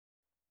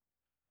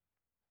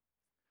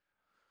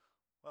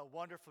Well,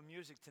 wonderful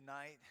music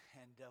tonight.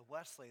 And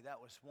Wesley,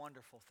 that was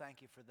wonderful.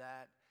 Thank you for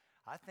that.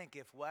 I think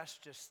if Wes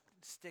just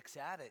sticks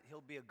at it,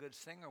 he'll be a good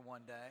singer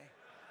one day.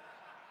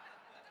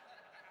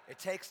 It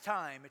takes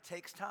time. It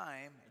takes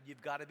time.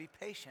 You've got to be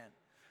patient.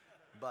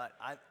 But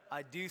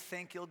I do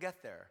think you'll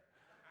get there.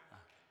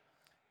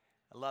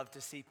 I love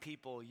to see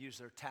people use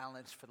their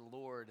talents for the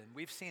Lord. And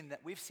we've seen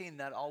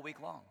that all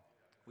week long.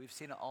 We've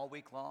seen it all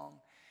week long.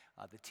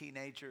 The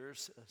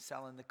teenagers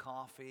selling the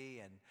coffee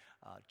and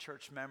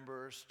church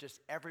members, just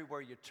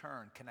everywhere you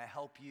turn. Can I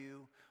help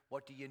you?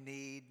 What do you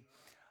need?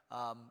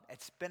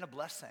 It's been a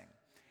blessing.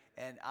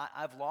 And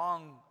I've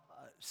long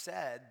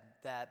said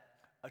that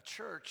a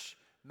church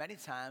many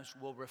times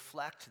will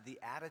reflect the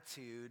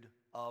attitude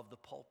of the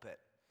pulpit.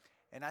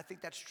 And I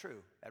think that's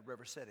true at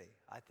River City.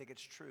 I think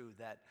it's true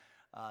that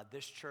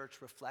this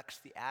church reflects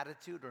the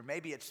attitude, or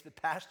maybe it's the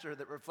pastor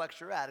that reflects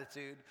your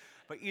attitude.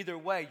 But either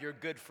way, you're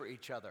good for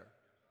each other.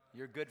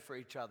 You're good for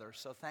each other.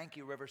 So thank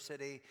you, River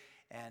City,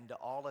 and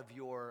all of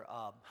your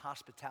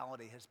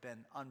hospitality has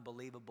been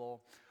unbelievable.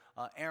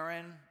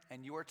 Aaron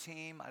and your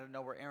team, I don't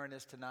know where Aaron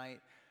is tonight,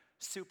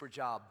 super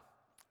job.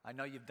 I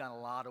know you've done a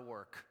lot of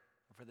work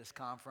for this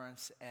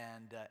conference,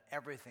 and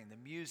everything, the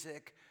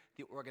music,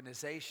 the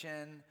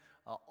organization,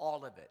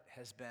 all of it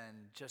has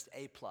been just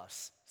A+.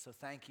 So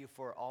thank you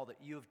for all that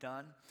you've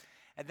done.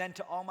 And then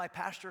to all my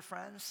pastor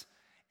friends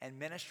and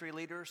ministry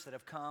leaders that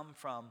have come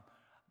from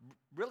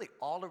really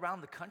all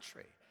around the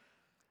country.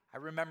 I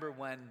remember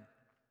when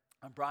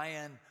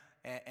Brian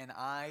and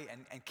I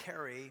and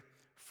Carrie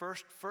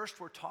first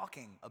were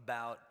talking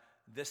about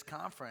this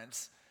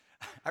conference.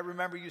 I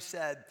remember you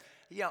said,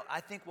 I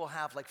think we'll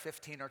have like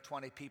 15 or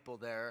 20 people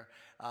there,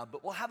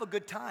 but we'll have a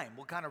good time.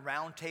 We'll kind of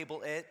round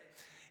table it.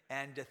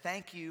 And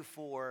thank you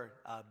for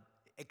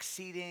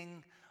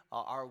exceeding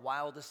our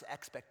wildest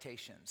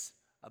expectations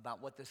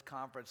about what this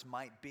conference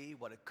might be,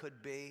 what it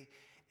could be.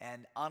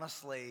 And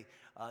honestly,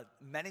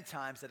 many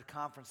times at a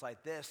conference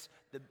like this,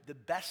 the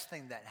best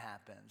thing that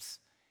happens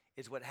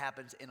is what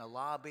happens in a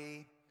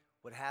lobby,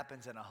 what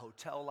happens in a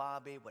hotel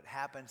lobby, what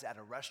happens at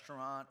a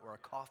restaurant or a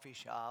coffee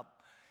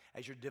shop,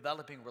 as you're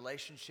developing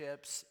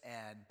relationships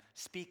and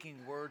speaking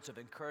words of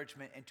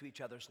encouragement into each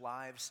other's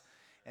lives.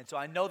 And so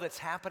I know that's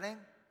happening.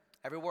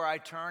 Everywhere I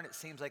turn, it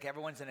seems like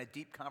everyone's in a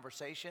deep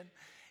conversation,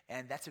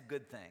 and that's a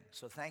good thing.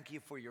 So thank you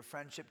for your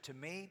friendship to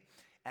me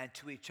and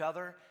to each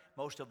other.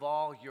 Most of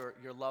all, your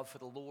love for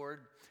the Lord.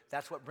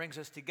 That's what brings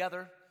us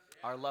together,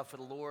 our love for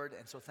the Lord,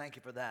 and so thank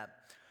you for that.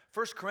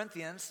 1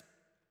 Corinthians,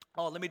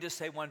 let me just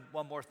say one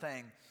more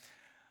thing.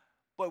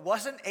 But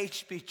wasn't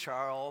H.B.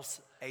 Charles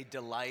a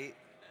delight?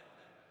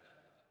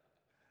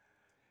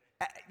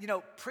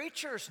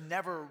 Preachers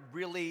never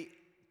really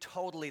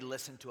totally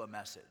listen to a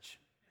message.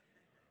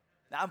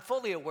 Now, I'm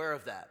fully aware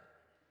of that.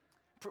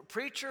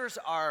 Preachers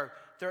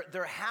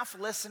they're half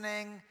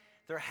listening,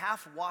 they're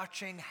half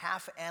watching,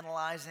 half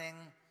analyzing,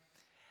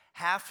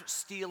 half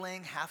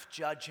stealing, half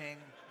judging.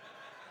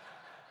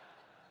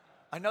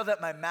 I know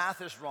that my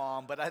math is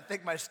wrong, but I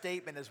think my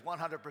statement is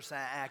 100%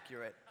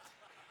 accurate.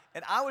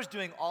 And I was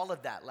doing all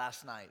of that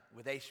last night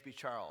with H.B.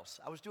 Charles.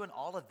 I was doing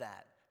all of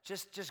that,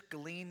 just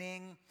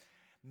gleaning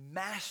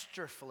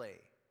masterfully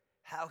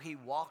how he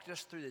walked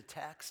us through the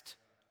text,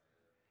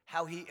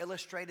 how he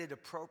illustrated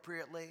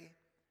appropriately,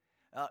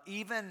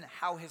 even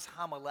how his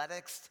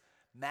homiletics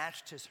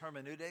matched his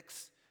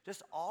hermeneutics,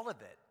 just all of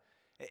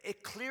it.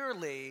 It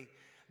clearly,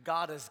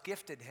 God has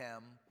gifted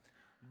him,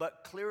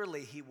 but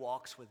clearly he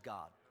walks with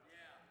God.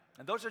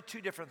 And those are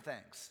two different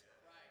things.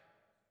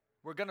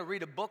 We're going to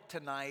read a book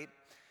tonight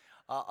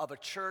of a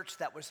church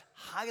that was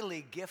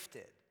highly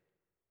gifted.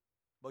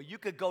 Well, you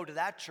could go to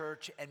that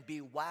church and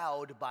be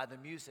wowed by the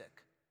music.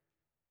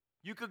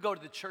 You could go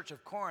to the church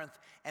of Corinth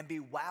and be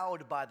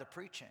wowed by the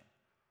preaching.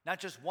 Not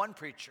just one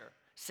preacher,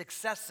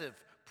 successive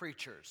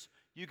preachers.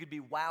 You could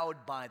be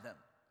wowed by them.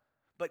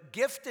 But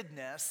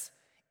giftedness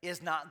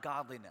is not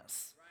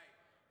godliness.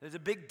 There's a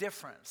big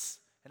difference.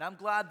 And I'm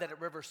glad that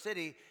at River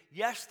City,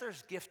 yes,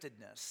 there's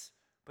giftedness,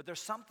 but there's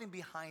something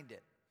behind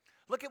it.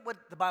 Look at what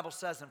the Bible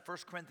says in 1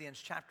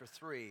 Corinthians chapter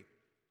 3.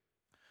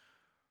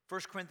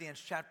 1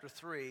 Corinthians chapter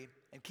 3,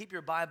 and keep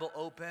your Bible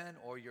open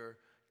or your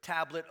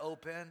tablet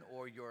open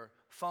or your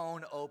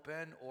phone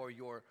open or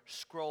your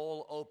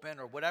scroll open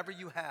or whatever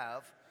you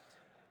have.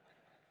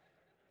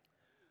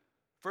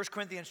 1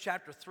 Corinthians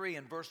chapter 3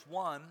 and verse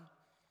 1,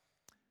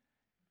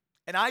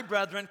 and I,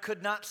 brethren,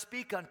 could not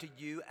speak unto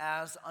you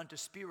as unto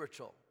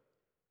spiritual,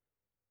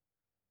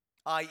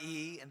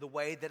 i.e., in the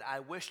way that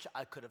I wished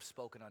I could have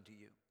spoken unto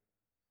you,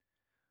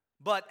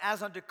 but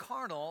as unto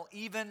carnal,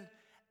 even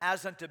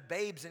as unto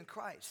babes in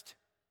Christ.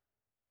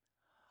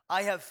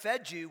 I have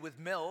fed you with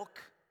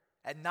milk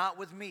and not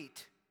with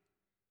meat,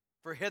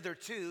 for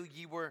hitherto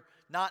ye were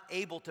not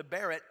able to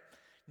bear it,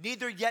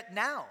 neither yet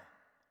now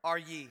are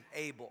ye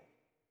able,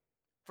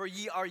 for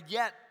ye are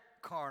yet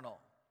carnal.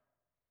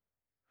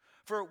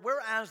 For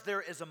whereas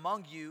there is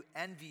among you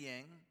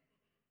envying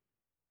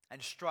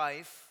and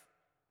strife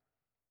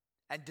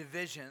and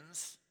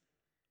divisions,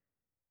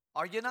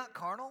 are ye not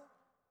carnal?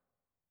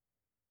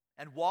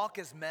 And walk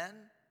as men?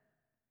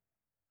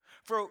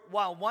 For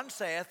while one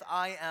saith,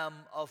 I am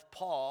of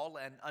Paul,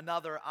 and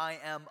another, I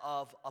am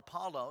of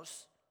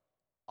Apollos,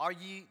 are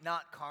ye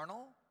not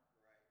carnal?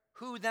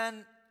 Who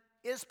then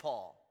is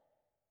Paul?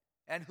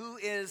 And who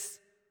is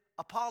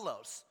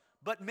Apollos?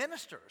 But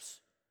ministers,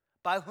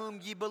 by whom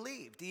ye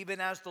believed, even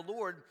as the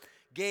Lord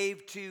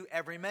gave to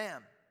every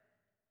man.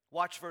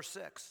 Watch verse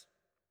 6.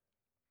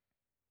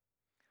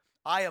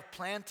 I have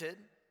planted,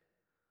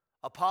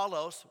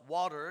 Apollos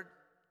watered,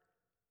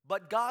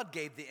 but God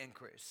gave the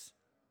increase.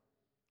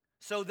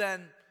 So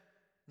then,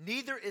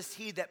 neither is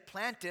he that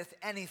planteth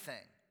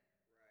anything,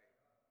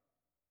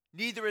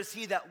 neither is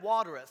he that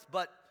watereth,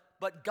 but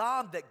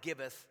God that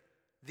giveth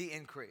the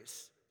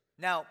increase.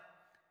 Now,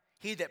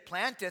 he that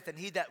planteth and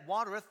he that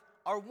watereth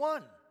are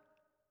one,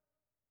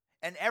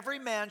 and every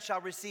man shall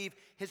receive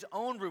his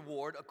own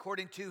reward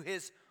according to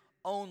his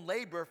own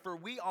labor, for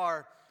we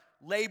are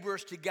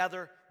laborers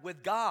together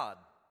with God.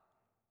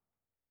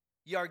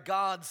 Ye are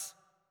God's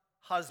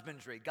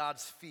husbandry,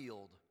 God's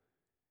field.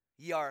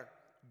 Ye are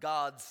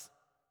God's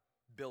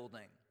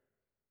building.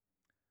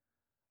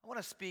 I want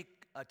to speak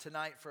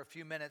tonight for a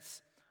few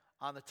minutes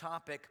on the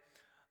topic,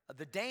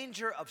 the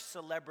danger of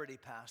celebrity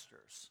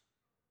pastors.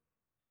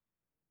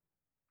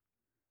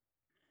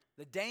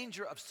 The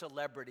danger of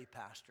celebrity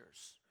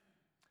pastors.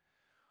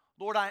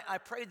 Lord, I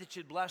pray that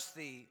you'd bless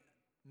the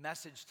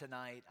message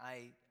tonight.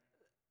 I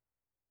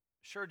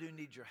sure do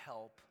need your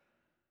help.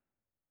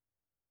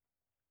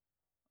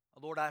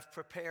 Lord, I've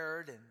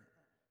prepared and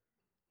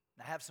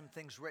I have some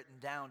things written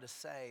down to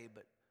say,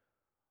 but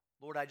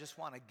Lord, I just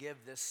want to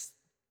give this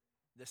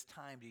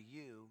time to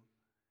you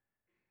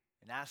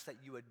and ask that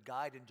you would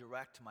guide and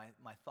direct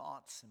my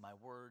thoughts and my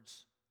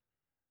words.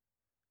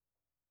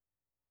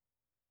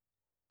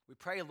 We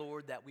pray,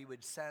 Lord, that we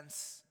would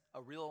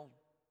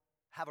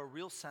have a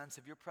real sense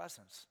of your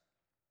presence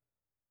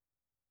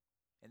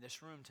in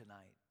this room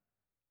tonight.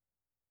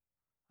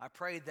 I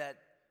pray that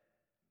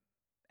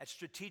at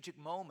strategic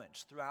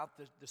moments throughout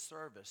the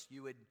service,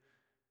 you would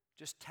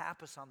just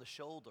tap us on the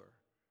shoulder,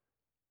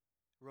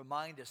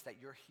 remind us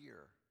that you're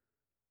here,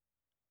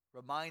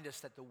 remind us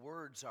that the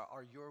words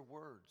are your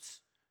words,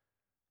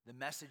 the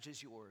message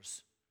is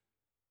yours.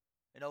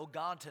 And oh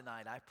God,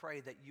 tonight I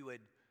pray that you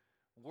would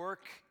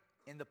work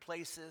in the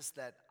places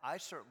that I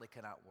certainly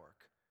cannot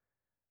work.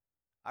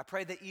 I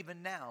pray that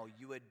even now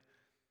you would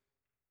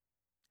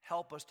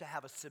help us to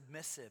have a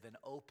submissive and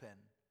open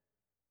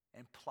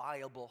and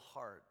pliable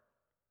heart.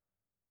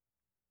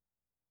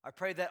 I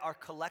pray that our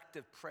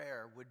collective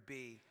prayer would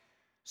be,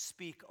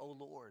 speak, O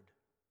Lord.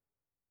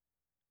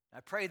 I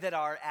pray that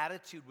our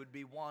attitude would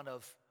be one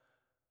of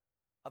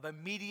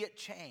immediate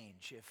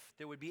change. If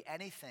there would be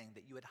anything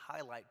that you would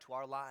highlight to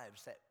our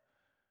lives that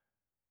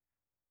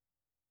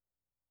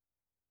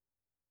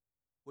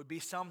would be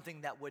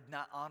something that would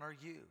not honor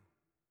you.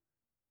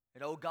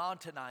 And oh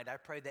God, tonight I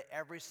pray that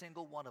every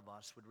single one of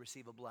us would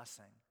receive a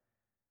blessing.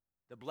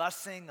 The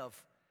blessing of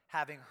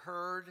having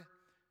heard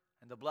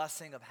and the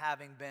blessing of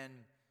having been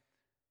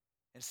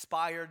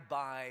inspired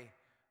by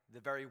the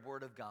very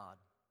word of God.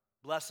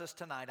 Bless us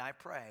tonight, I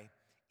pray,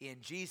 in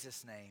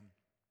Jesus' name,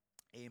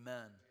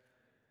 amen.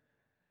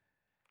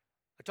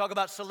 I talk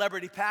about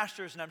celebrity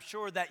pastors, and I'm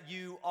sure that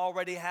you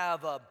already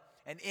have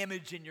an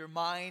image in your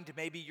mind.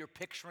 Maybe you're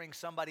picturing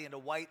somebody in a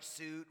white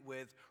suit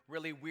with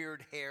really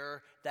weird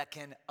hair that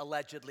can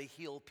allegedly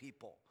heal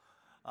people.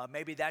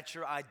 Maybe that's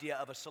your idea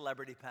of a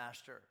celebrity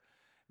pastor.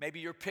 Maybe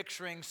you're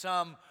picturing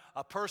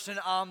a person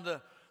on the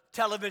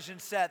television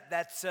set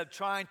that's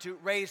trying to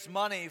raise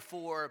money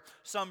for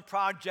some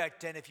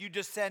project, and if you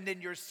just send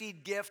in your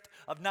seed gift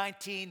of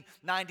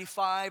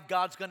 $19.95,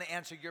 God's going to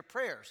answer your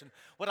prayers. And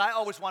what I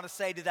always want to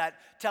say to that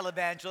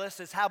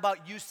televangelist is, how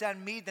about you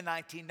send me the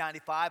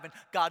 $19.95 and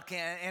God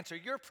can answer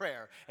your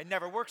prayer? It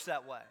never works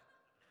that way.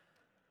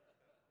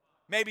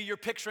 Maybe you're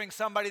picturing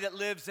somebody that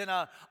lives in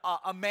a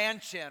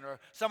mansion, or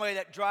somebody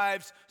that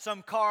drives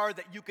some car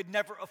that you could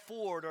never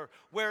afford, or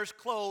wears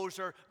clothes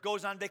or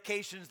goes on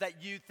vacations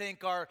that you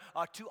think are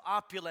too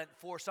opulent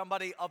for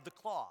somebody of the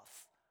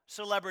cloth.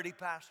 Celebrity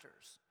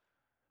pastors.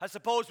 I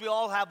suppose we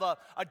all have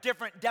a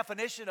different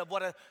definition of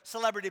what a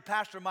celebrity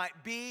pastor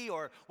might be,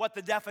 or what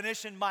the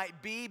definition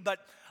might be, but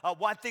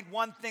I think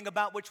one thing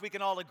about which we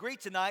can all agree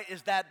tonight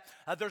is that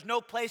there's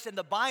no place in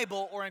the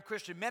Bible or in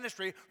Christian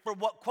ministry for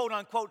what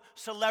quote-unquote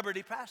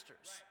celebrity pastors.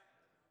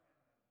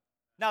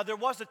 Now, there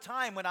was a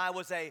time when I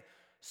was a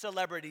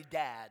celebrity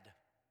dad.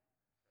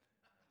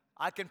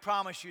 I can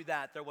promise you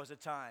that there was a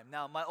time.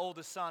 Now, my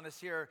oldest son is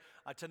here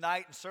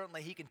tonight, and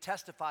certainly he can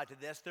testify to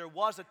this. There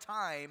was a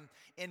time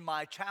in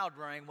my child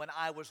rearing when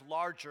I was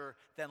larger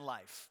than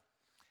life,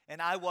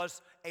 and I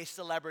was a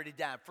celebrity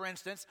dad. For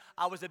instance,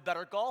 I was a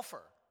better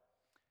golfer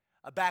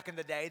back in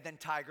the day than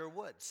Tiger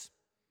Woods.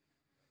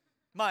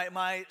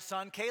 My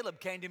son Caleb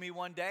came to me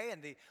one day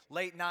in the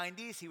late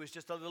 90s. He was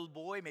just a little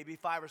boy, maybe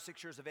 5 or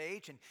 6 years of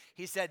age, and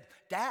he said,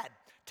 "Dad,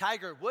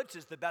 Tiger Woods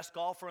is the best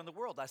golfer in the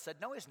world." I said,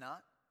 "No, he's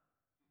not."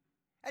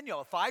 And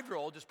a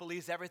 5-year-old just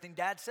believes everything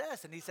Dad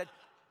says. And he said,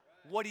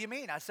 "What do you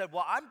mean?" I said,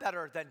 "Well, I'm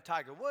better than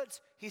Tiger Woods."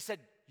 He said,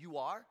 "You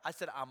are?" I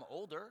said, "I'm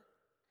older."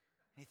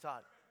 He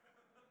thought,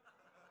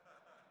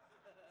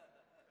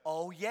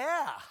 oh,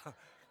 yeah.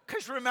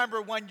 Because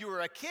remember, when you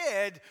were a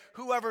kid,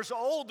 whoever's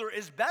older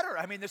is better.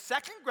 I mean, the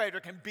second grader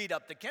can beat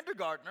up the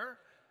kindergartner.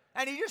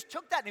 And he just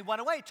took that and he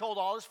went away, told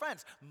all his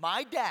friends,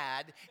 my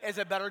dad is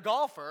a better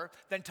golfer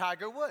than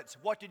Tiger Woods.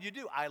 What did you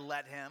do? I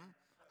let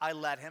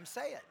him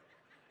say it.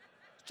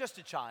 It's just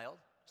a child.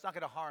 It's not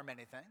going to harm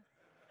anything.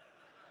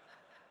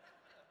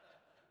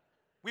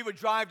 We would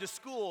drive to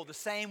school the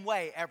same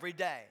way every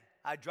day.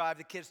 I'd drive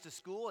the kids to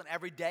school, and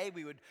every day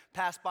we would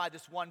pass by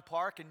this one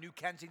park in New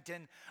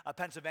Kensington,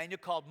 Pennsylvania,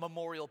 called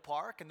Memorial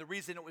Park. And the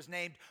reason it was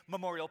named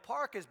Memorial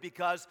Park is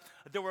because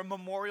there were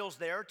memorials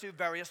there to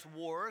various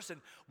wars.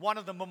 And one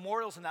of the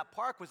memorials in that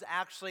park was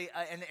actually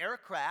an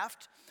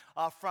aircraft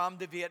from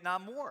the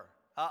Vietnam War,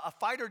 a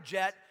fighter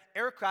jet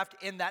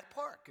aircraft in that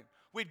park.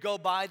 We'd go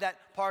by that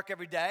park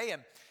every day,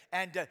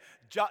 and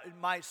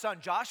my son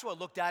Joshua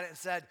looked at it and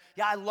said,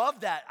 yeah, I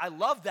love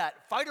that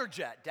fighter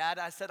jet, Dad.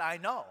 I said, I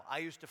know. I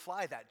used to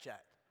fly that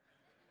jet.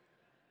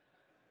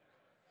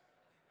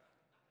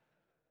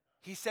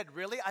 He said,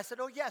 really? I said,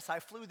 oh, yes, I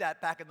flew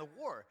that back in the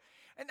war.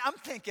 And I'm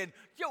thinking,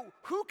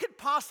 who could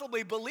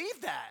possibly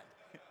believe that?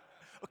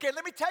 Okay,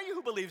 let me tell you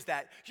who believes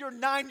that. Your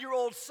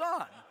 9-year-old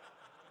son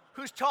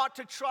who's taught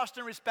to trust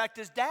and respect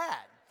his dad.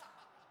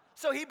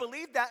 So he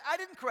believed that. I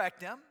didn't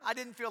correct him. I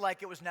didn't feel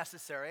like it was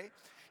necessary.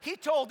 He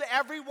told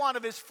every one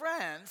of his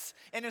friends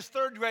in his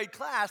 3rd grade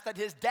class that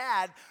his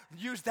dad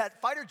used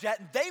that fighter jet,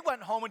 and they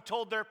went home and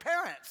told their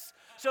parents.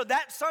 So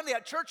that Sunday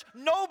at church,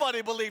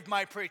 nobody believed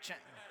my preaching.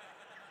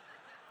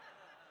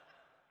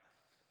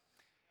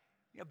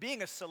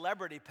 Being a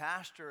celebrity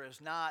pastor is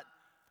not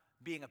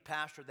being a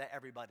pastor that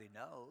everybody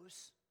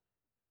knows.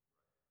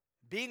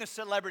 Being a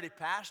celebrity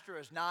pastor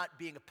is not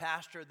being a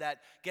pastor that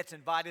gets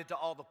invited to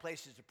all the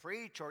places to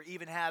preach or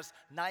even has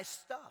nice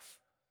stuff.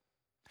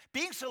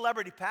 Being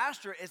celebrity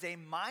pastor is a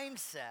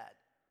mindset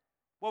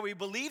where we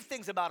believe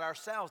things about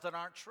ourselves that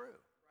aren't true.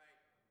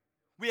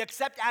 We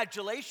accept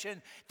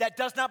adulation that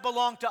does not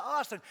belong to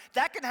us. And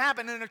that can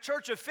happen in a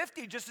church of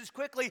 50 just as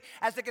quickly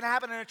as it can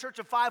happen in a church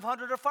of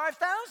 500 or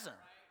 5,000.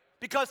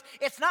 Because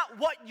it's not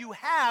what you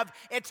have,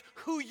 it's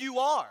who you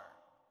are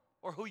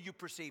or who you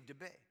perceive to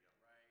be.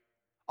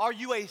 Are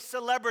you a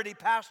celebrity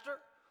pastor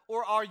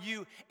or are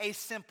you a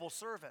simple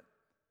servant?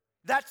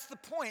 That's the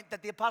point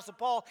that the Apostle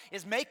Paul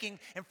is making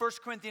in 1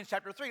 Corinthians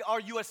chapter 3. Are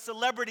you a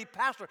celebrity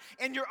pastor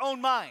in your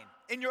own mind?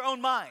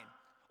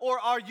 Or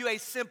are you a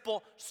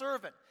simple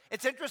servant?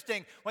 It's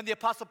interesting when the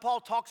Apostle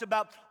Paul talks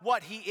about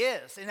what he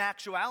is in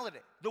actuality,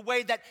 the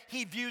way that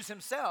he views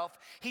himself.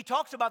 He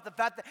talks about the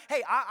fact that,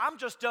 hey, I'm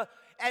just a,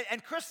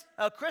 and Chris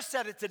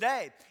said it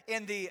today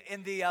in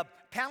the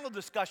panel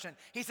discussion.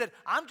 He said,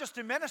 I'm just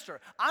a minister.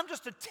 I'm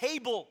just a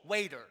table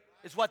waiter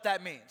is what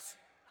that means.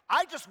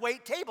 I just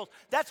wait tables.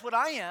 That's what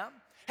I am.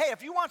 Hey,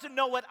 if you want to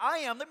know what I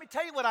am, let me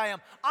tell you what I am.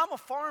 I'm a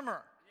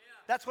farmer.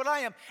 That's what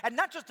I am. And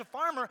not just a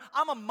farmer,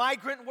 I'm a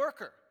migrant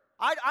worker.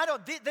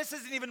 This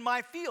isn't even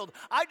my field.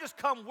 I just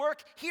come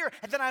work here,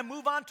 and then I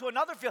move on to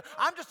another field.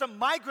 I'm just a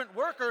migrant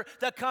worker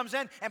that comes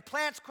in and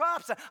plants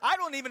crops. I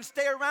don't even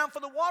stay around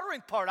for the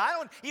watering part. I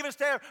don't even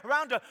stay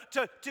around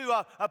to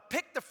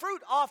pick the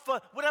fruit off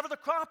whatever the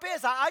crop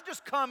is. I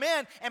just come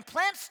in and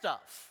plant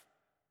stuff.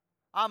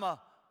 I'm a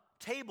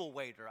table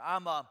waiter.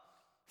 I'm a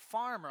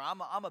farmer.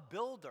 I'm a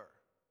builder.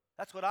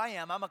 That's what I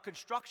am. I'm a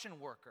construction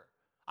worker.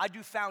 I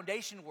do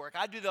foundation work.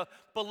 I do the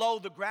below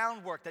the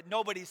ground work that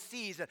nobody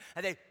sees.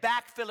 And they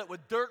backfill it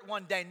with dirt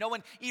one day. No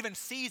one even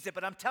sees it.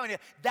 But I'm telling you,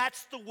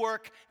 that's the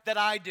work that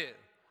I do.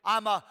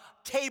 I'm a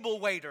table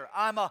waiter.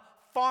 I'm a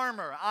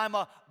farmer. I'm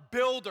a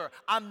builder.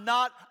 I'm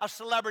not a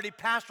celebrity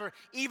pastor,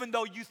 even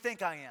though you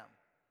think I am.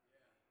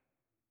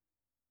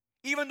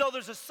 Even though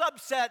there's a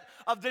subset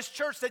of this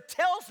church that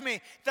tells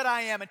me that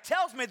I am and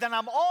tells me that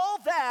I'm all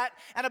that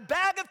and a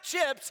bag of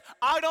chips,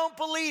 I don't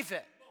believe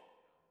it.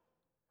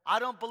 I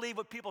don't believe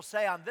what people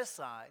say on this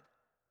side,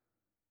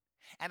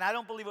 and I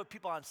don't believe what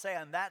people say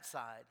on that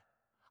side.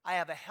 I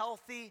have a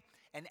healthy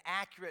and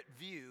accurate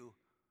view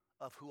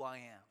of who I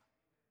am.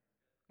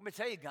 Let me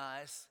tell you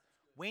guys,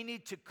 we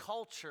need to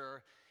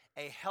culture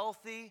a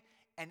healthy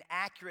and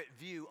accurate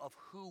view of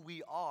who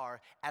we are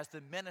as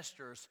the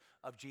ministers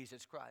of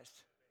Jesus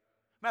Christ.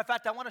 Matter of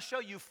fact, I want to show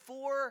you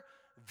 4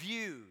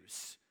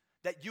 views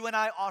that you and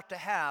I ought to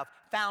have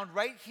found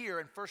right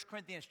here in 1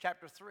 Corinthians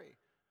chapter 3.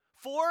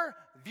 4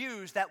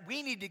 views that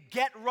we need to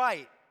get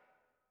right.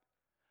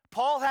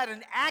 Paul had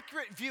an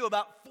accurate view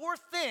about 4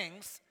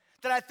 things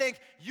that I think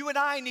you and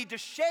I need to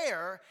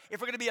share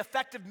if we're going to be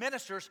effective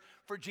ministers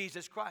for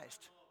Jesus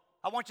Christ.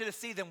 I want you to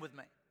see them with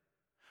me.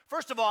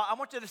 First of all, I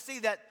want you to see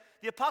that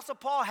the Apostle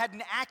Paul had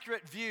an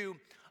accurate view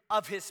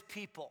of his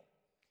people.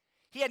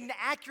 He had an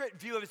accurate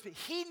view of his people.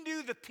 He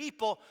knew the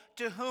people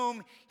to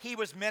whom he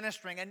was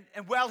ministering,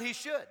 and well, he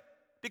should,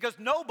 because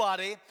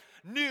nobody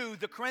knew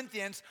the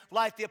Corinthians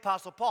like the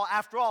Apostle Paul.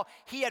 After all,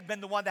 he had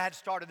been the one that had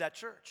started that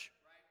church.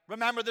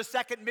 Remember the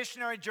second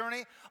missionary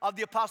journey of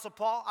the Apostle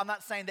Paul? I'm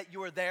not saying that you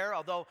were there,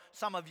 although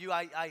some of you,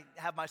 I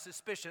have my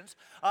suspicions.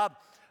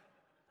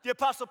 The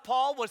Apostle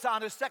Paul was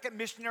on his second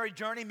missionary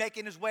journey,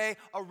 making his way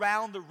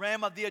around the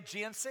rim of the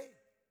Aegean Sea.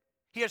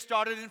 He had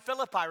started in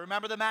Philippi.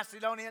 Remember the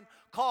Macedonian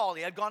call?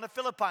 He had gone to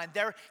Philippi, and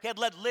there he had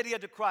led Lydia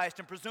to Christ,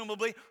 and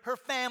presumably her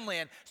family,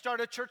 and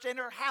started a church in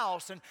her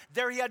house. And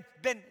there he had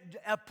been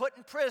put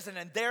in prison,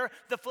 and there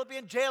the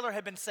Philippian jailer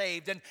had been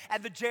saved, and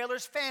the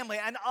jailer's family,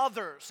 and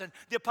others. And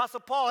the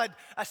Apostle Paul had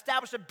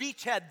established a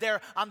beachhead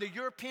there on the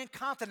European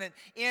continent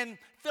in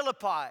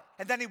Philippi,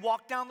 and then he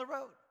walked down the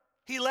road.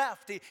 He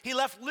left. He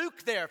left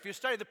Luke there. If you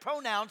study the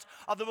pronouns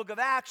of the book of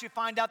Acts, you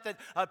find out that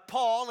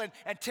Paul and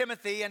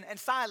Timothy and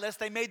Silas,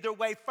 they made their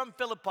way from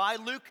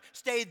Philippi. Luke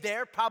stayed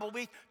there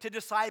probably to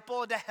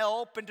disciple and to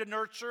help and to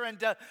nurture and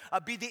to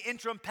be the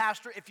interim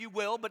pastor, if you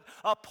will. But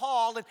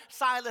Paul and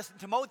Silas and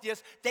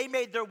Timotheus, they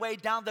made their way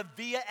down the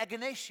Via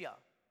Egnatia,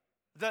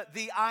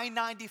 the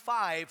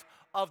I-95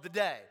 of the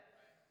day.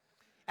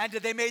 And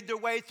they made their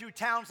way through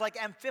towns like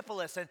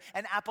Amphipolis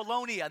and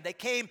Apollonia. And they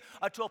came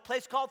to a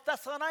place called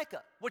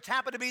Thessalonica, which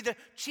happened to be the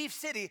chief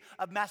city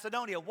of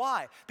Macedonia.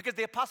 Why? Because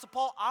the Apostle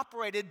Paul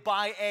operated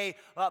by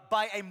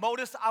a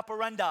modus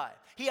operandi.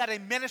 He had a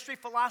ministry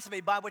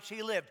philosophy by which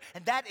he lived.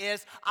 And that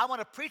is, I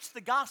want to preach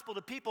the gospel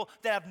to people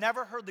that have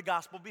never heard the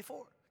gospel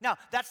before. Now,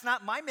 that's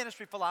not my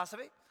ministry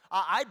philosophy.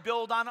 I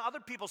build on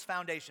other people's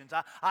foundations.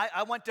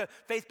 I went to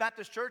Faith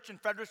Baptist Church in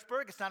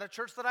Fredericksburg. It's not a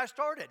church that I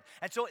started.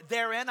 And so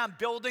therein, I'm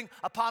building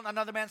upon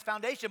another man's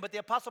foundation. But the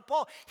Apostle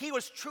Paul, he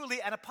was truly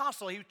an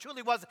apostle. He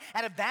truly was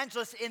an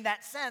evangelist in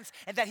that sense,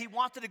 and that he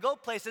wanted to go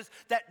places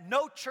that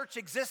no church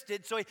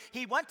existed. So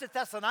he went to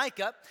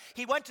Thessalonica.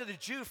 He went to the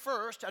Jew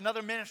first,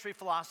 another ministry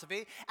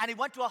philosophy, and he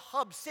went to a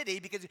hub city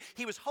because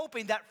he was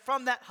hoping that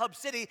from that hub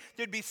city,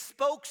 there'd be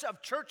spokes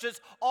of churches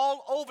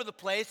all over the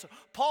place.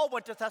 Paul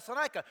went to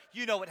Thessalonica.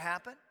 You know what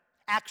happened?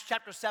 Acts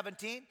chapter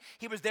 17.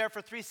 He was there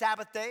for 3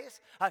 Sabbath days.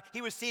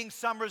 He was seeing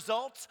some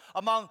results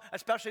among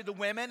especially the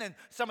women and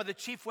some of the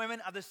chief women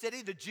of the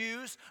city. The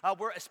Jews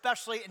were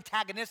especially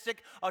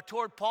antagonistic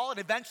toward Paul, and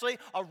eventually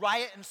a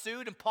riot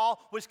ensued, and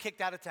Paul was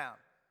kicked out of town.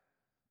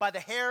 By the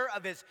hair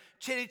of his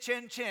chinny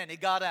chin chin, he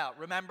got out,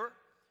 remember?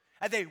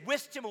 And they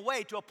whisked him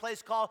away to a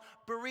place called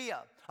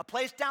Berea, a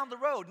place down the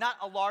road, not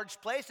a large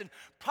place, and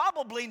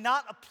probably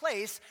not a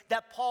place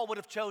that Paul would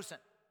have chosen,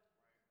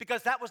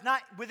 because that was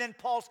not within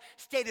Paul's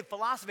stated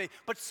philosophy.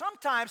 But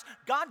sometimes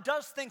God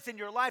does things in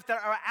your life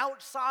that are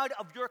outside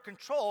of your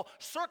control,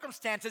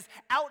 circumstances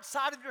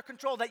outside of your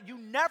control that you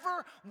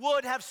never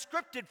would have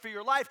scripted for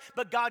your life,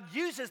 but God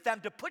uses them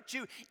to put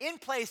you in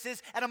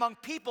places and among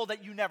people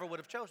that you never would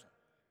have chosen.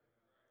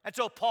 And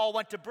so Paul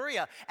went to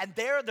Berea, and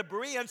there the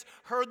Bereans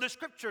heard the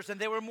scriptures, and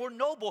they were more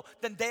noble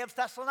than they of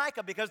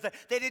Thessalonica, because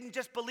they didn't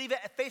just believe it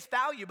at face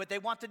value, but they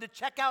wanted to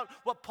check out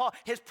what Paul,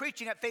 his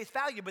preaching at face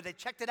value, but they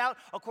checked it out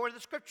according to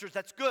the scriptures.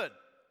 That's good.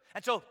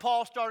 And so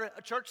Paul started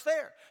a church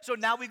there. So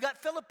now we've got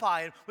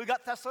Philippi, and we've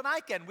got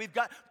Thessalonica, and we've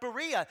got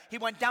Berea. He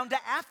went down to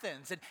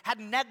Athens and had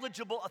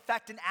negligible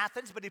effect in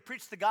Athens, but he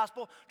preached the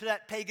gospel to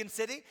that pagan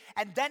city.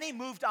 And then he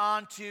moved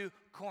on to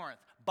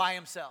Corinth by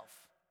himself.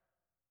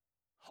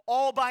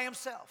 All by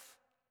himself,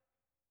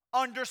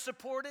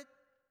 under-supported,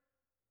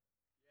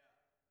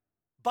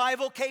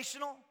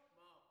 bivocational,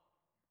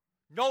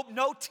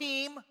 no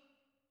team.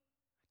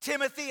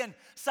 Timothy and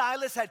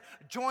Silas had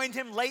joined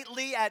him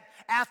lately at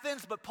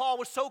Athens, but Paul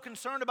was so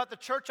concerned about the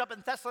church up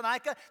in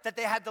Thessalonica that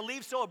they had to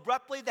leave so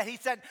abruptly that he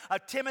sent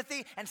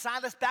Timothy and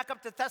Silas back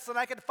up to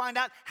Thessalonica to find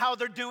out how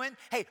they're doing.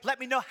 Hey,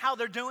 let me know how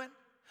they're doing.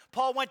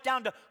 Paul went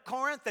down to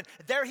Corinth, and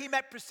there he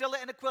met Priscilla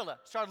and Aquila,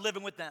 started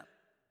living with them.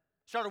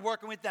 Started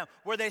working with them.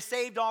 Were they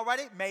saved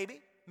already? Maybe,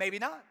 maybe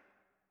not.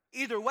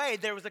 Either way,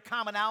 there was a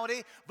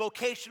commonality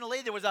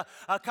vocationally. There was a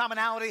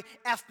commonality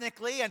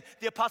ethnically. And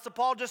the Apostle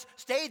Paul just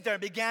stayed there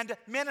and began to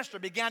minister,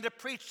 began to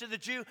preach to the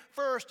Jew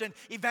first, and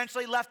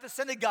eventually left the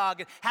synagogue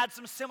and had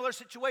some similar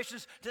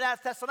situations to that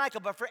of Thessalonica.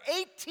 But for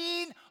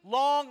 18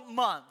 long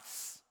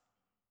months,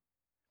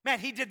 man,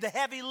 he did the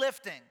heavy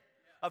lifting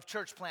of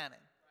church planting.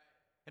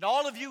 And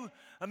all of you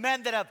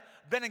men that have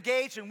been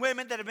engaged and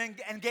women that have been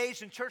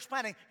engaged in church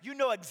planting, you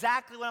know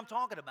exactly what I'm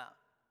talking about.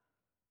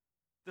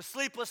 The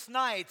sleepless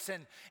nights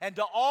and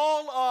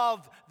all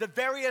of the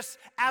various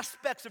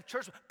aspects of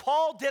church.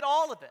 Paul did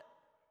all of it.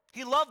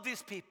 He loved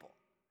these people.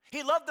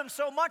 He loved them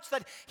so much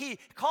that he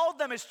called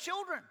them his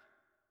children.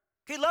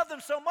 He loved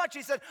them so much,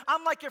 he said,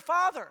 I'm like your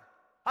father.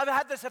 I've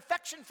had this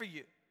affection for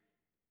you.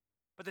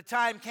 But the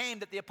time came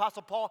that the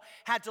Apostle Paul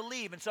had to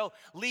leave, and so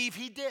leave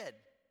he did.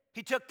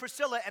 He took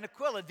Priscilla and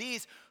Aquila,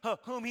 these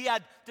whom he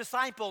had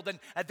discipled, and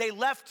they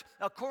left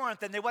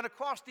Corinth, and they went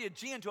across the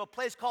Aegean to a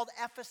place called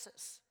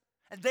Ephesus.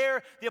 And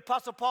there, the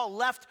Apostle Paul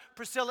left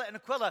Priscilla and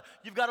Aquila.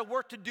 You've got a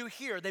work to do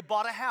here. They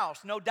bought a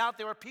house. No doubt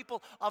they were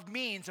people of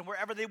means, and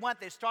wherever they went,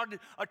 they started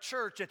a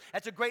church, and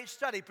it's a great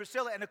study,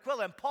 Priscilla and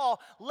Aquila. And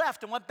Paul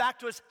left and went back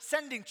to his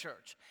sending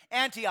church,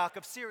 Antioch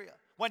of Syria,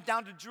 went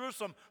down to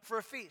Jerusalem for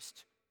a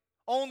feast,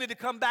 only to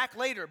come back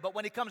later. But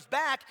when he comes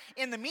back,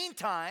 in the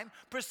meantime,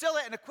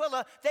 Priscilla and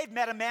Aquila, they've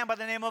met a man by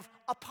the name of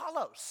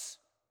Apollos.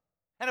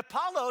 And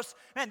Apollos,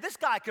 man, this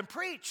guy can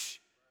preach.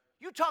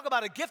 You talk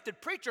about a gifted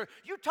preacher.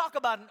 You talk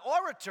about an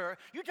orator.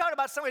 You talk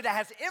about somebody that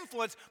has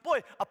influence.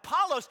 Boy,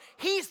 Apollos,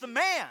 he's the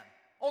man.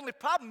 Only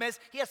problem is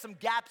he has some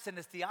gaps in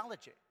his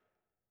theology.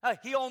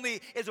 He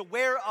only is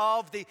aware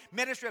of the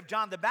ministry of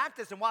John the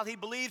Baptist, and while he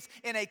believes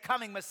in a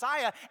coming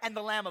Messiah and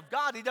the Lamb of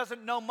God, he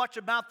doesn't know much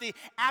about the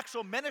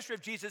actual ministry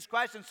of Jesus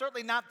Christ, and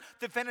certainly not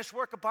the finished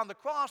work upon the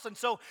cross. And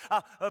so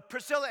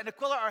Priscilla and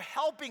Aquila are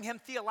helping him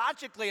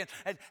theologically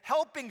and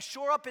helping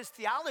shore up his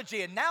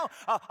theology. And now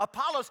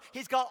Apollos,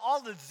 he's got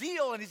all the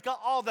zeal, and he's got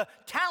all the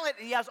talent,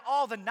 and he has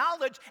all the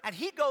knowledge, and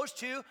he goes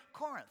to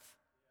Corinth.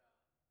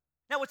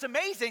 Now what's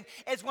amazing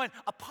is when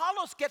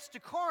Apollos gets to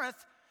Corinth,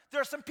 there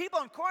are some people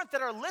in Corinth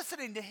that are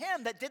listening to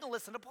him that didn't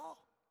listen to Paul.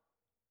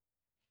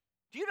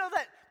 Do you know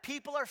that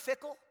people are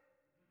fickle?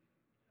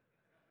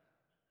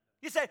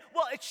 You say,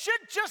 well, it should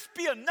just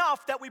be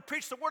enough that we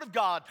preach the Word of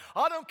God.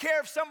 I don't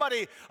care if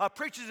somebody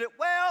preaches it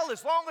well,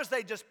 as long as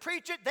they just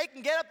preach it, they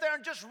can get up there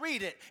and just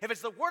read it. If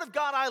it's the Word of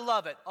God, I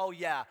love it. Oh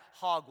yeah,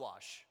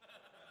 hogwash.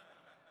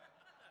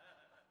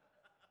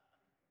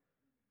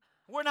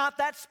 We're not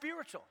that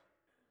spiritual.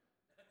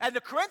 And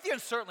the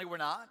Corinthians certainly were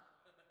not.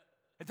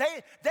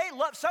 They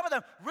love, some of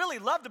them really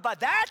loved it,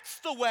 but that's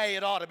the way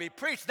it ought to be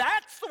preached.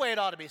 That's the way it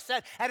ought to be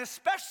said, and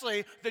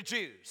especially the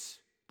Jews.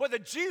 Boy, the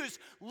Jews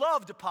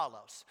loved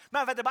Apollos.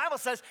 Matter of fact, the Bible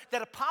says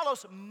that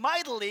Apollos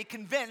mightily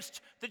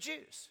convinced the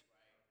Jews.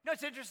 You know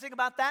what's interesting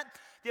about that?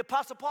 The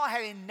Apostle Paul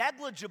had a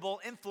negligible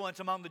influence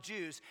among the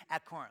Jews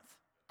at Corinth.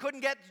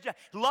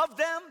 Loved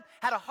them,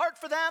 had a heart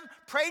for them,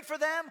 prayed for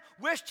them,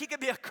 wished he could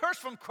be a curse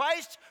from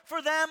Christ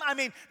for them. I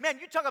mean, man,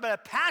 you talk about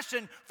a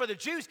passion for the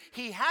Jews.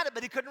 He had it,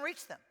 but he couldn't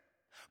reach them.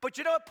 But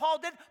you know what Paul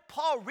did?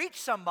 Paul reached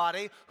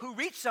somebody who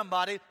reached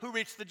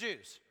the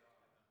Jews.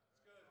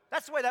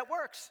 That's the way that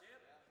works.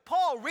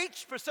 Paul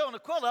reached Priscilla and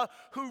Aquila,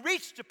 who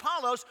reached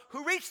Apollos,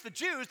 who reached the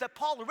Jews that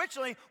Paul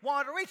originally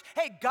wanted to reach.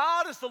 Hey,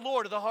 God is the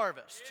Lord of the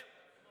harvest.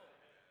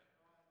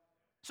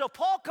 So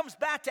Paul comes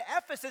back to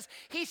Ephesus.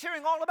 He's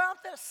hearing all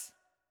about this.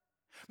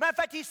 Matter of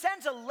fact, he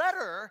sends a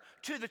letter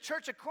to the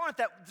church at Corinth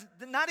that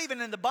not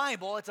even in the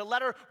Bible. It's a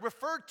letter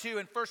referred to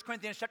in 1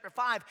 Corinthians chapter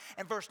 5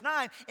 and verse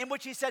 9, in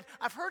which he said,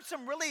 I've heard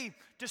some really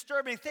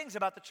disturbing things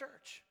about the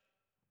church.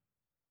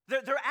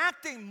 They're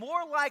acting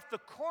more like the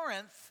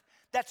Corinth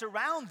that's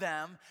around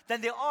them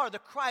than they are the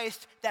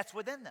Christ that's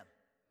within them.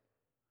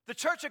 The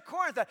church at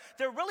Corinth,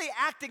 they're really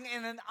acting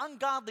in an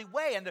ungodly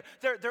way, and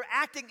they're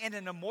acting in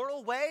an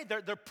immoral way.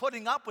 They're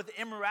putting up with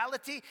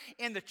immorality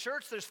in the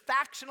church. There's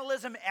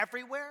factionalism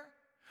everywhere.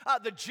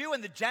 The Jew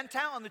and the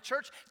Gentile in the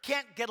church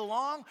can't get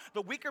along.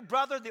 The weaker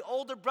brother, the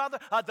older brother,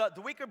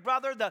 the weaker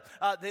brother,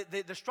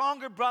 the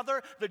stronger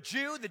brother, the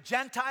Jew, the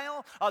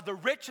Gentile, the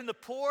rich and the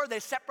poor,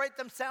 they separate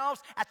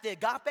themselves at the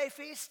agape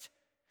feast.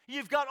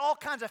 You've got all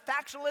kinds of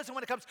factionalism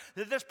when it comes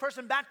to this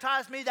person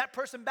baptized me, that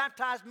person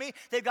baptized me.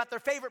 They've got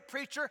their favorite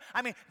preacher.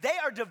 I mean, they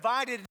are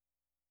divided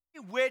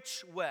in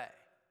which way.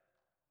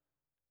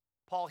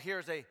 Paul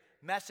hears a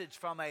message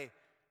from a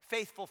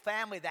faithful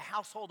family, the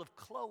household of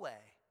Chloe.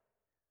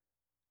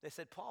 They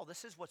said, Paul,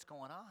 this is what's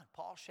going on.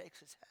 Paul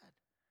shakes his head.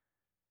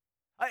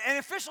 An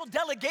official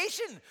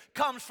delegation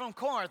comes from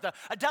Corinth,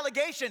 a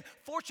delegation,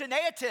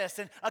 Fortunatus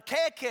and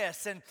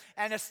Achaicus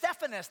and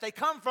Stephanas. They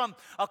come from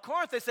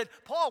Corinth. They said,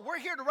 Paul, we're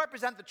here to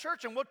represent the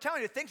church, and we're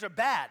telling you things are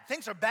bad.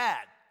 Things are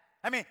bad.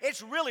 I mean,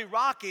 it's really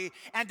rocky,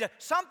 and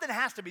something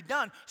has to be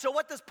done. So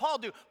what does Paul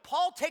do?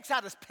 Paul takes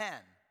out his pen,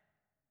 and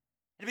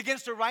he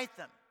begins to write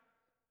them.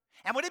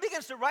 And when he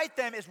begins to write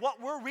them is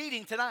what we're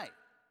reading tonight,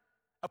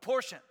 a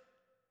portion.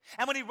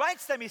 And when he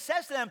writes them, he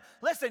says to them,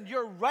 listen,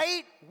 you're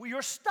right,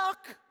 you're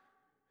stuck.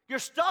 You're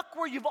stuck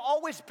where you've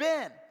always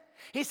been.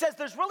 He says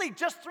there's really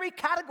just three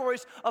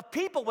categories of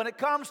people when it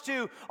comes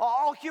to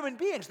all human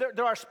beings.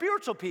 There are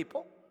spiritual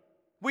people.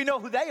 We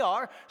know who they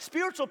are.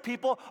 Spiritual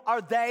people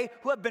are they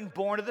who have been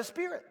born of the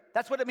Spirit.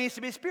 That's what it means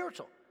to be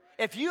spiritual.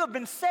 If you have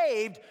been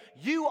saved,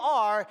 you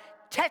are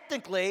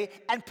technically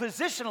and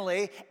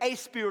positionally a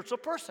spiritual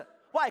person.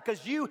 Why?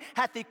 Because you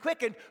hath thee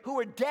quickened who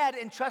were dead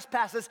in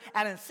trespasses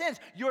and in sins.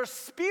 Your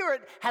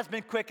spirit has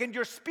been quickened.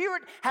 Your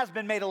spirit has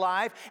been made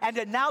alive. And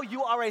that now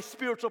you are a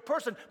spiritual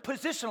person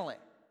positionally.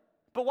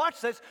 But watch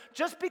this.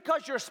 Just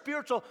because you're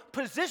spiritual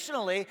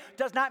positionally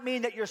does not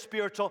mean that you're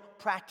spiritual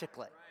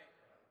practically.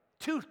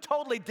 Two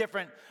totally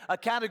different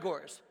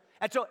categories.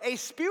 And so a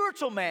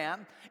spiritual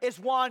man is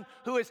one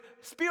who is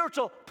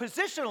spiritual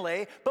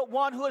positionally, but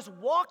one who is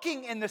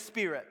walking in the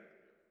Spirit.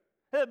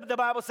 The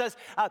Bible says,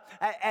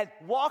 and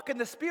walk in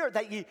the Spirit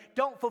that ye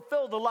don't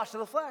fulfill the lust of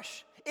the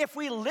flesh. If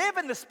we live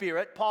in the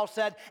Spirit, Paul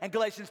said in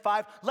Galatians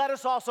 5, let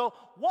us also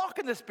walk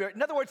in the Spirit.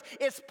 In other words,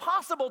 it's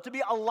possible to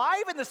be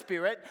alive in the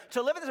Spirit,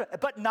 to live in the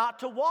Spirit, but not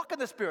to walk in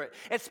the Spirit.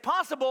 It's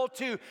possible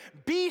to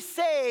be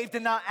saved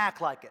and not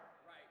act like it.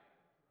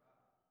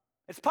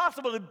 It's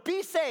possible to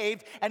be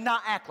saved and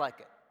not act like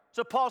it.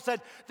 So Paul said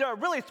there are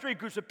really three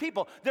groups of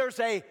people. There's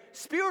a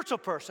spiritual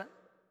person.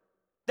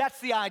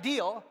 That's the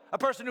ideal, a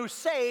person who's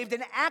saved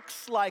and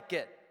acts like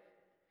it.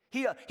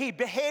 He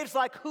behaves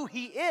like who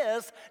he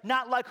is,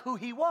 not like who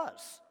he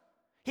was.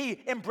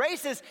 He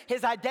embraces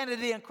his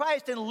identity in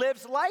Christ and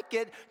lives like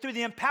it through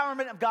the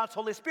empowerment of God's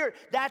Holy Spirit.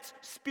 That's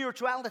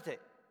spirituality.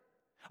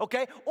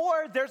 Okay?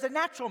 Or there's a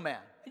natural man.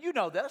 You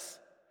know this.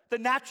 The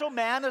natural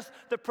man is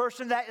the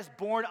person that is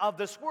born of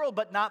this world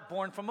but not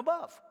born from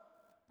above.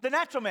 The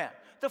natural man,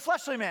 the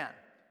fleshly man,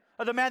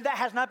 or the man that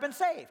has not been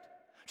saved.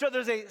 So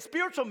there's a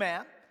spiritual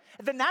man.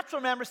 The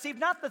natural man received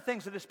not the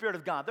things of the Spirit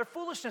of God. They're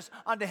foolishness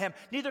unto him.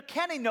 Neither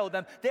can he know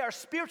them. They are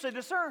spiritually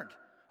discerned.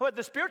 But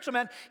the spiritual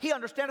man, he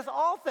understandeth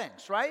all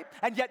things, right?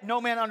 And yet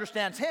no man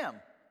understands him.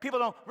 People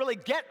don't really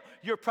get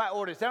your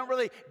priorities. They don't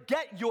really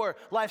get your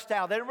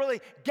lifestyle. They don't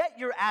really get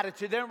your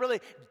attitude. They don't really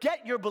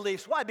get your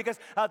beliefs. Why? Because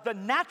the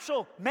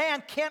natural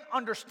man can't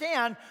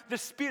understand the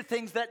spirit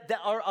things that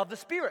are of the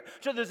Spirit.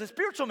 So there's a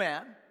spiritual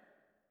man.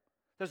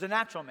 There's a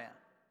natural man.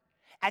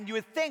 And you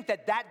would think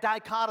that that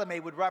dichotomy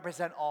would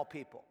represent all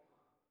people.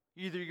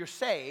 Either you're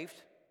saved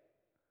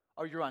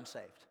or you're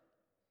unsaved,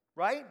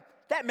 right?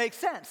 That makes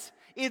sense.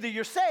 Either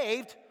you're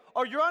saved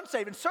or you're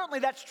unsaved, and certainly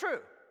that's true.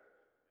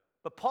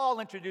 But Paul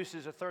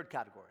introduces a third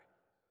category.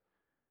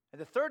 And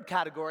the third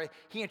category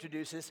he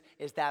introduces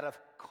is that of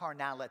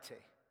carnality.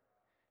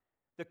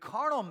 The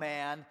carnal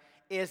man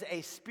is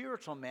a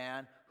spiritual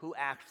man who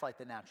acts like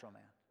the natural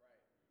man.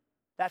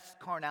 That's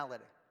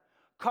carnality.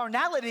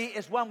 Carnality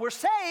is when we're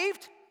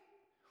saved,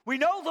 we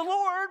know the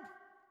Lord,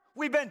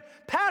 we've been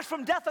passed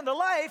from death unto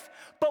life,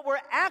 but we're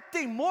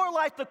acting more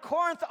like the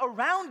Corinth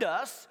around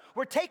us.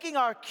 We're taking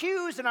our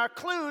cues and our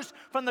clues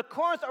from the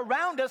Corinth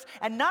around us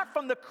and not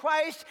from the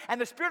Christ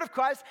and the Spirit of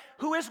Christ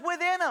who is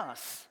within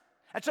us.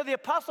 And so the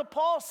Apostle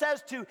Paul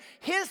says to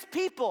his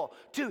people,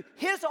 to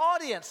his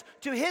audience,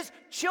 to his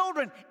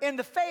children in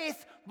the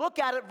faith, look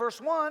at it,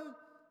 verse 1.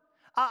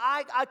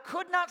 I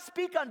could not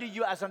speak unto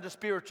you as unto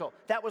spiritual.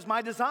 That was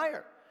my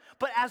desire.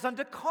 But as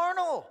unto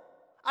carnal.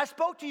 I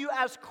spoke to you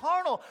as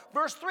carnal.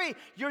 Verse 3,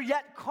 you're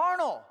yet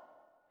carnal.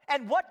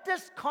 And what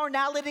does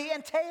carnality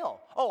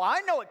entail? Oh,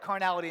 I know what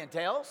carnality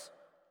entails.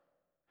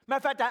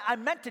 Matter of fact, I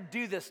meant to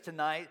do this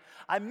tonight.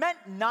 I meant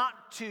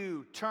not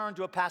to turn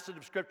to a passage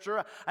of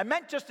Scripture. I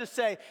meant just to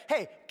say,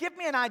 hey, give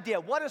me an idea.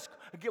 What's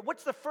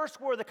the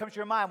first word that comes to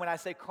your mind when I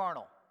say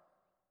carnal?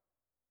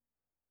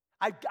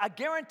 I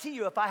guarantee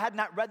you, if I had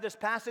not read this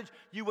passage,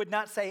 you would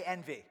not say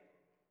envy.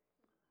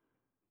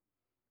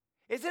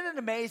 Isn't it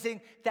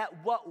amazing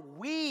that what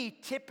we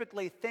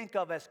typically think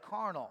of as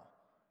carnal,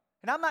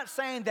 and I'm not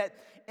saying that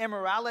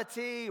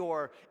immorality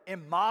or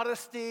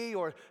immodesty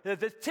or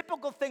the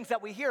typical things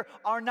that we hear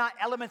are not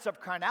elements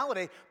of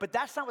carnality, but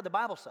that's not what the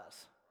Bible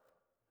says.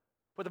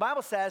 What the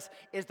Bible says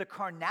is the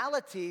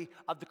carnality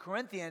of the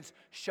Corinthians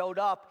showed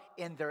up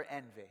in their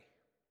envy. You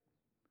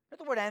know what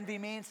the word envy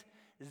means?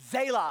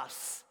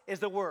 Zelos is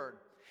the word.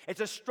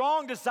 It's a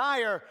strong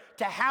desire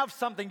to have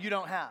something you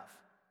don't have.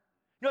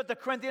 You know what the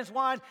Corinthians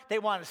wanted? They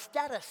wanted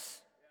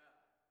status.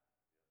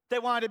 They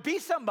wanted to be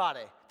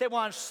somebody. They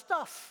wanted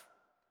stuff.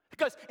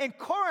 Because in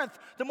Corinth,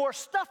 the more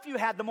stuff you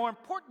had, the more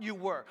important you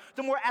were.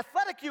 The more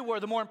athletic you were,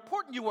 the more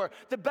important you were.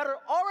 The better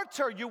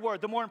orator you were,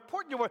 the more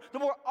important you were. The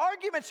more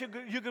arguments you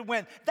could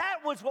win. That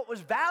was what was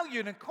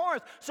valued in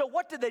Corinth. So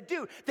what did they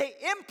do? They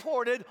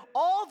imported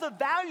all the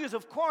values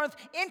of Corinth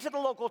into the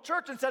local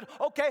church and said,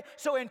 okay,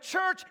 so in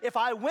church, if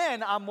I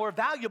win, I'm more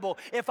valuable.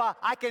 If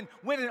I can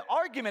win an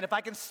argument, if I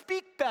can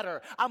speak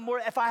better,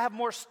 if I have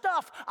more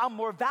stuff, I'm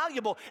more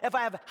valuable. If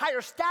I have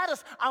higher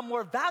status, I'm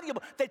more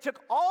valuable. They took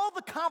all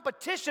the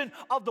competition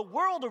of the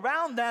world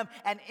around them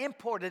and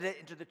imported it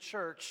into the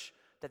church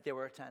that they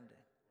were attending.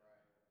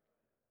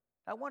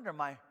 I wonder,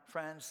 my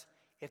friends,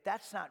 if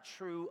that's not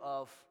true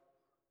of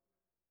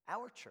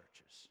our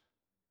churches.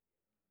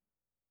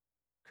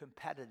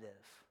 Competitive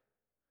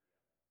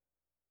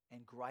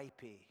and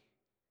gripey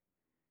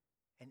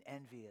and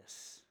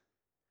envious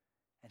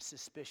and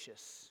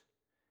suspicious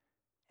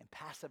and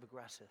passive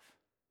aggressive.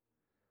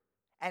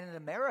 And in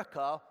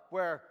America,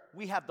 where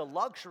we have the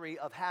luxury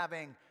of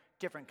having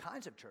different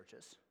kinds of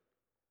churches.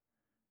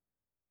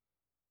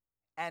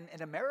 And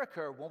in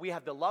America, when we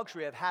have the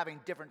luxury of having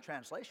different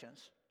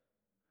translations,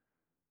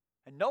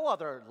 and no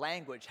other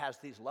language has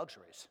these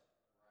luxuries,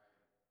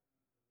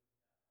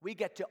 we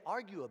get to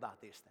argue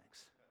about these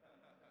things.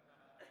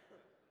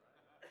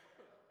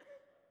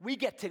 We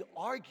get to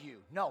argue.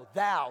 No,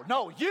 thou.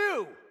 No,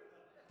 you.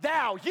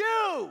 Thou,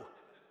 you.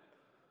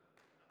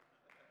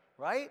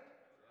 Right?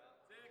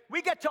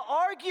 We get to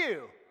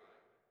argue.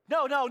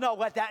 No,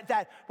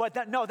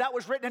 that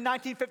was written in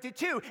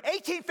 1952,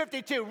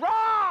 1852,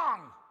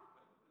 wrong!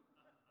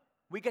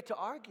 We get to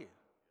argue.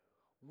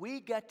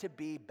 We get to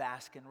be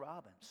Baskin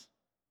Robbins.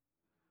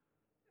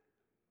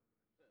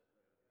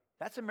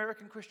 That's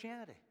American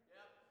Christianity.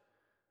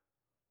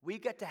 We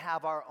get to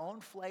have our own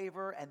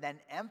flavor and then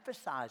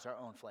emphasize our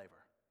own flavor.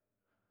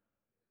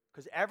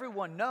 Because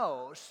everyone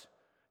knows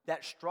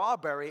that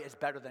strawberry is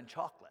better than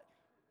chocolate.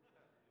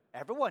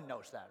 Everyone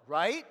knows that,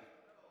 right?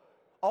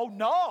 Oh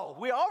no,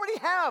 we already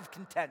have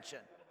contention.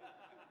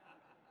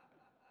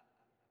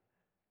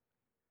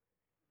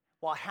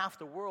 While half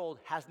the world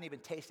hasn't even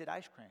tasted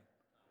ice cream.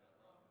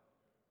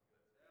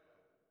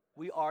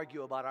 We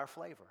argue about our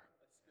flavor.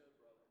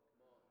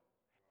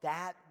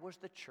 That was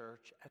the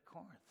church at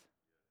Corinth.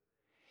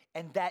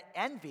 And that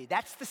envy,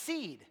 that's the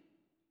seed.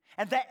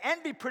 And that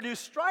envy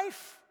produced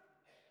strife.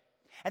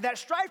 And that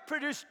strife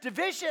produced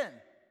division.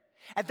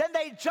 And then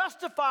they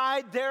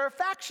justified their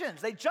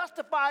factions. They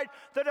justified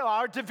that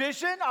our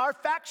division, our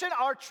faction,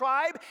 our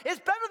tribe is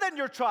better than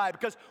your tribe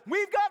because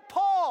we've got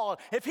Paul.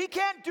 If he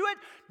can't do it,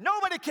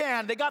 nobody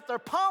can. They got their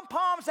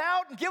pom-poms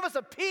out and give us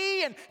a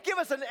P and give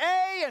us an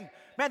A. And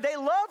man, they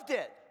loved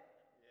it.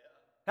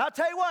 I'll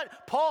tell you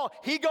what, Paul,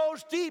 he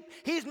goes deep.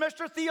 He's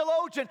Mr.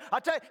 Theologian. I'll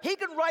tell you, he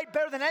can write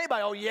better than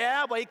anybody. Oh,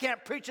 yeah, well, he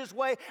can't preach his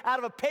way out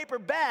of a paper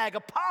bag.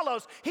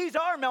 Apollos, he's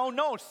our man.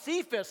 No,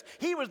 Cephas,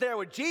 he was there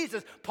with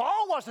Jesus.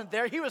 Paul wasn't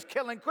there. He was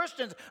killing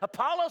Christians.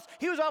 Apollos,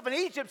 he was off in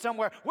Egypt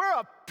somewhere. We're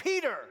a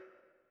Peter.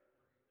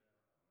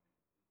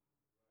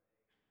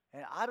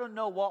 And I don't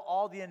know what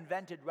all the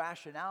invented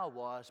rationale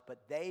was, but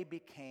they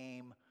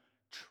became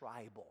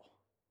tribal.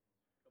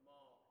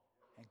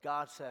 And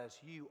God says,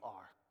 you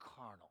are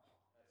carnal.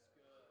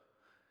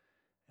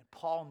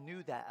 Paul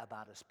knew that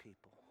about his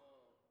people.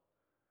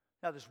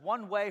 Now, there's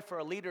one way for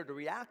a leader to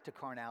react to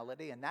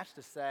carnality, and that's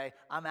to say,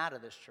 I'm out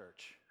of this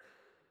church.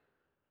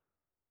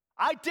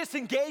 I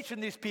disengage from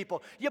these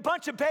people. You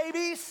bunch of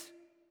babies.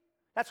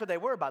 That's what they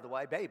were, by the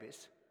way,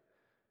 babies.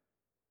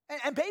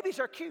 And babies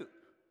are cute.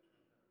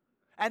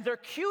 And they're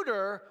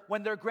cuter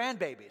when they're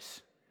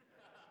grandbabies.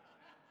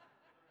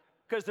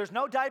 Because there's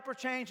no diaper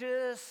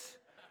changes.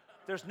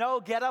 There's no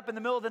get up in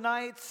the middle of the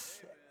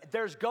nights.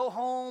 There's go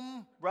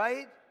home,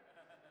 right?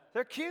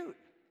 They're cute.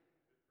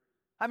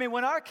 I mean,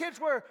 when our kids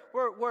were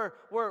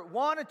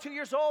 1 and 2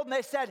 years old and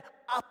they said,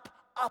 up,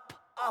 up,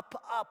 up,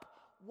 up,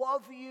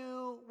 love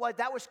you, well,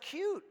 that was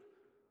cute.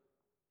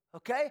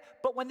 Okay?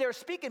 But when they're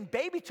speaking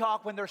baby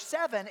talk when they're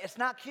 7, it's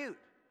not cute.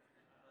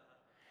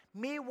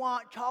 Me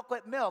want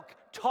chocolate milk.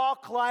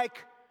 Talk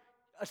like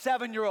a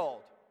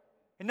 7-year-old.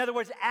 In other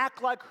words,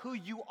 act like who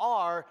you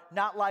are,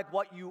 not like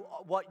what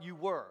you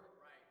were.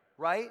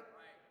 Right?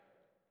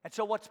 And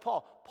so what's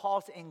Paul?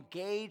 Paul's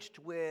engaged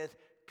with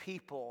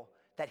people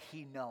that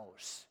he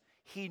knows.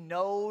 He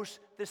knows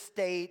the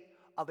state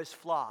of his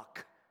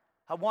flock.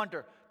 I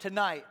wonder,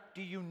 tonight,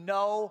 do you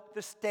know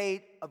the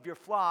state of your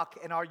flock,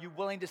 and are you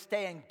willing to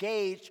stay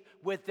engaged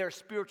with their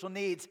spiritual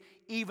needs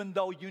even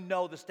though you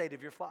know the state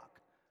of your flock?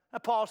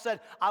 And Paul said,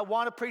 I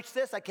want to preach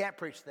this, I can't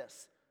preach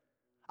this.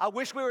 I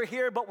wish we were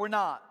here, but we're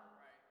not.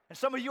 And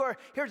some of you are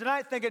here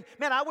tonight thinking,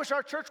 man, I wish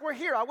our church were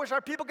here. I wish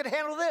our people could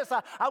handle this.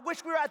 I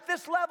wish we were at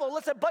this level.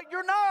 Listen, but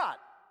you're not.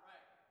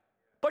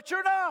 But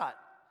you're not.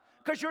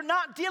 Because you're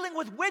not dealing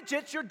with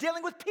widgets, you're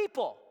dealing with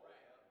people.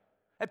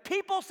 And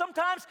people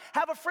sometimes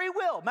have a free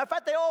will. Matter of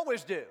fact, they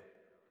always do.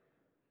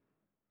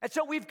 And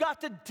so we've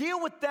got to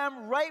deal with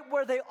them right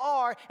where they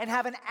are and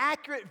have an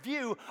accurate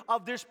view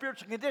of their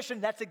spiritual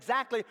condition. That's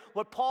exactly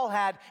what Paul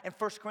had in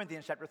 1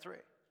 Corinthians chapter 3.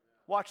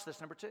 Watch this,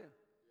 number 2.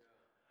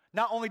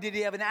 Not only did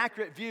he have an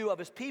accurate view of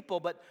his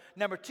people, but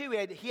number 2,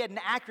 he had an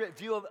accurate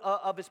view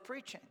of his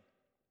preaching.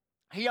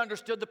 He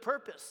understood the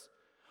purpose.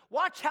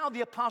 Watch how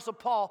the Apostle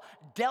Paul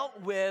dealt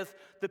with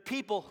the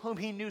people whom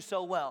he knew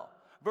so well.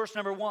 Verse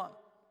number 1.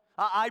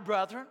 I,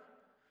 brethren,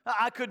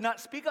 I could not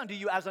speak unto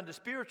you as unto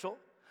spiritual,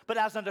 but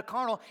as unto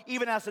carnal,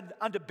 even as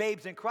unto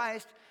babes in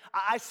Christ.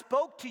 I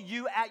spoke to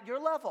you at your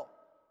level.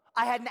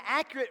 I had an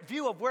accurate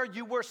view of where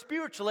you were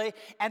spiritually,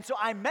 and so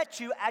I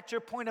met you at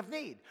your point of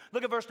need.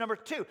 Look at verse number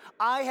 2.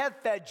 I have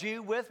fed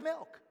you with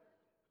milk.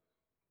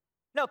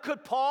 Now,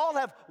 could Paul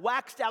have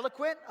waxed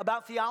eloquent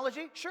about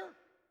theology? Sure.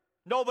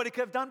 Nobody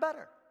could have done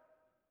better.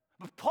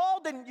 But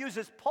Paul didn't use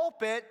his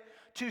pulpit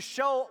to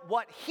show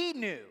what he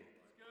knew.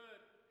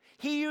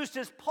 He used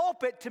his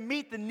pulpit to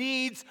meet the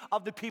needs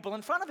of the people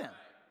in front of him.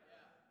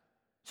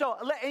 So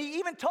he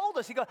even told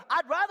us, he goes,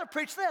 I'd rather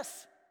preach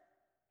this.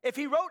 If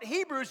he wrote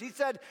Hebrews, he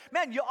said,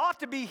 man, you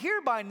ought to be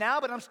here by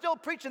now, but I'm still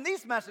preaching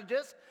these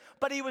messages.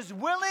 But he was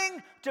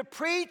willing to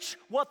preach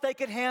what they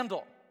could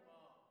handle.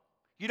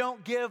 You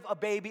don't give a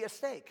baby a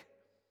steak,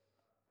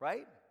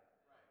 right?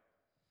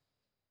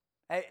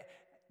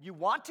 You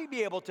want to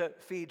be able to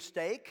feed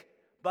steak,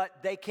 but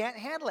they can't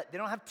handle it. They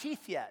don't have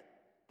teeth yet.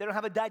 They don't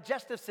have a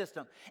digestive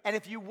system. And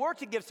if you were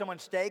to give someone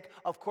steak,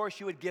 of course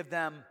you would give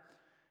them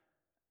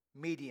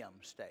medium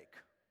steak.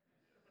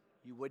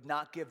 You would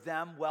not give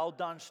them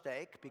well-done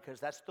steak because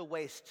that's the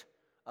waste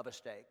of a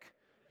steak.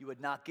 You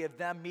would not give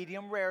them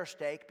medium rare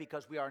steak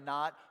because we are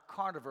not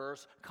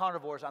carnivores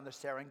on the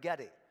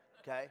Serengeti,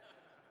 okay?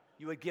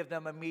 You would give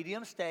them a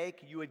medium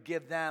steak. You would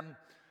give them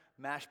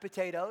mashed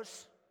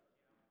potatoes.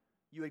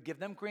 You would give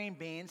them green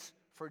beans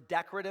for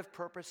decorative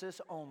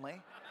purposes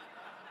only.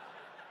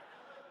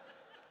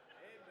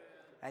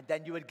 And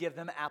then you would give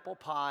them apple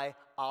pie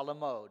a la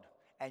mode.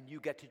 And you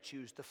get to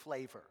choose the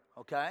flavor,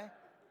 okay?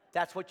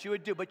 That's what you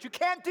would do. But you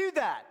can't do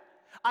that.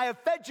 I have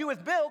fed you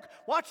with milk,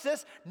 watch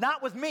this,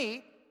 not with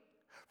meat.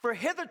 For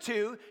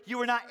hitherto you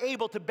were not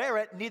able to bear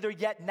it, neither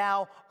yet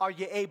now are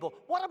you able.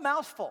 What a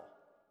mouthful.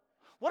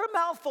 What a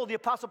mouthful the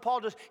Apostle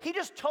Paul does. He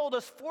just told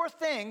us 4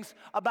 things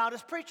about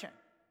his preaching.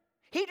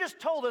 He just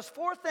told us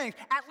 4 things,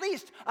 at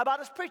least, about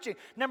his preaching.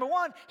 Number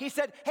 1, he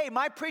said, hey,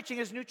 my preaching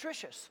is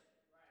nutritious.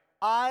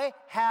 I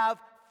have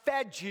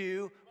fed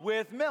you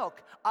with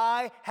milk.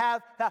 I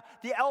have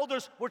the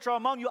elders which are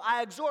among you,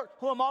 I exhort,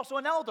 who am also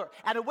an elder,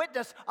 and a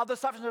witness of the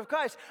sufferings of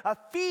Christ.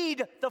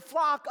 Feed the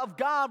flock of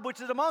God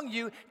which is among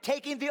you,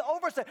 taking the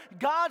oversight.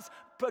 God's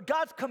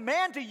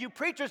command to you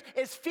preachers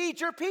is feed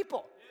your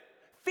people.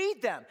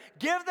 Feed them.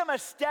 Give them a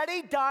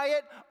steady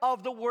diet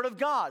of the Word of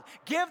God.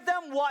 Give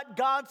them what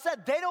God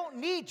said. They don't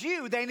need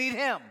you, they need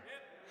Him.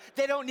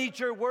 They don't need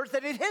your words, they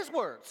need His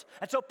words.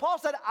 And so Paul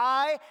said,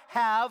 I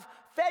have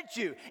fed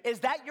you. Is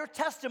that your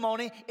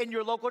testimony in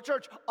your local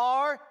church?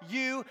 Are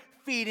you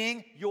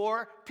feeding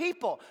your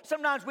people?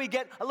 Sometimes we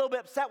get a little bit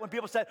upset when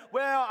people say,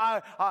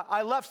 well,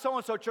 I left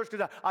so-and-so church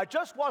because I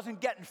just wasn't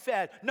getting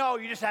fed. No,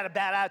 you just had a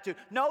bad attitude.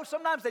 No,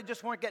 sometimes they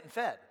just weren't getting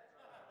fed.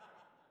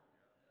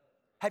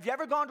 Have you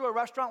ever gone to a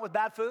restaurant with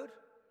bad food?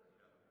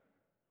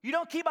 You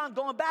don't keep on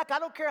going back. I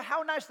don't care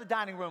how nice the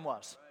dining room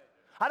was.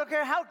 I don't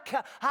care how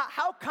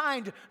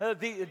kind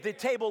the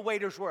table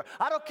waiters were.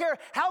 I don't care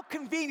how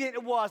convenient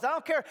it was. I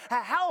don't care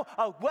how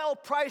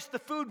well-priced the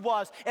food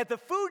was. If the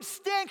food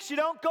stinks, you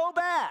don't go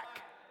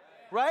back,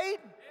 right?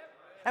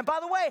 And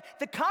by the way,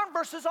 the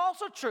converse is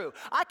also true.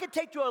 I could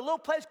take you to a little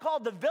place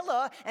called the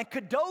Villa in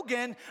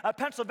Cadogan,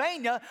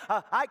 Pennsylvania.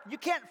 You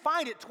can't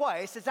find it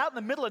twice. It's out in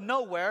the middle of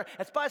nowhere.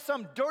 It's by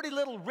some dirty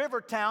little river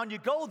town. You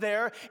go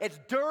there. It's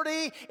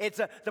dirty.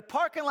 The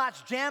parking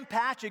lot's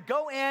jam-packed. You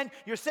go in.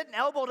 You're sitting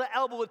elbow to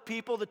elbow with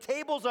people. The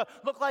tables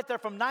look like they're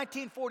from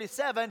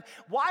 1947.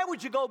 Why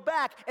would you go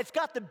back? It's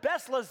got the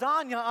best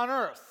lasagna on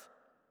earth.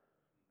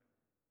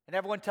 And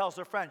everyone tells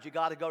their friends, you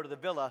got to go to the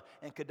Villa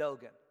in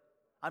Cadogan.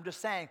 I'm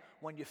just saying,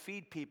 when you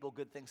feed people,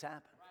 good things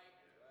happen.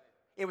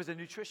 It was a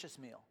nutritious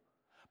meal.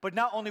 But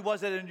not only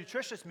was it a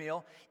nutritious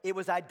meal, it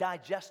was a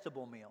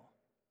digestible meal.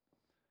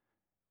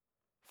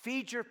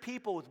 Feed your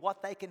people with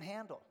what they can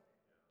handle.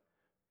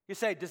 You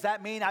say, does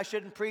that mean I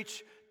shouldn't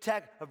preach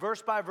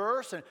verse by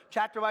verse and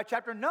chapter by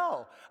chapter?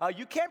 No.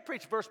 You can't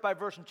preach verse by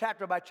verse and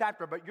chapter by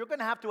chapter, but you're going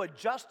to have to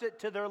adjust it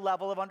to their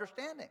level of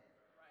understanding.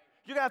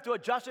 You're going to have to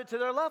adjust it to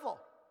their level.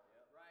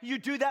 You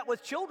do that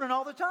with children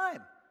all the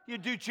time. You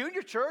do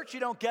junior church, you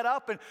don't get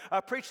up and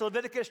preach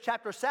Leviticus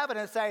chapter 7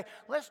 and say,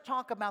 let's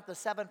talk about the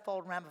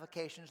 7-fold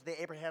ramifications of the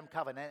Abraham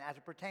covenant as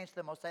it pertains to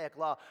the Mosaic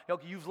law.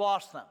 You've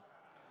lost them,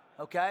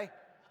 okay?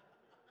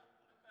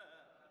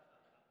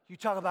 You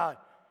talk about,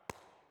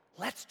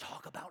 let's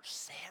talk about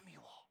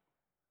Samuel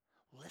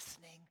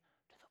listening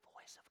to the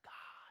voice of God.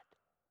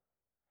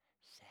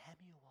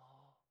 Samuel.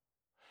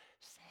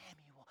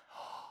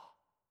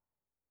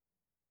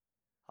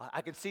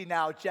 I can see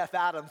now Jeff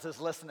Adams is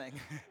listening.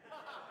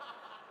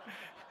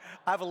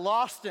 I've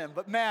lost him,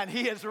 but man,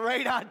 he is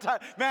right on time.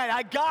 Man,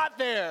 I got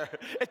there.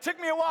 It took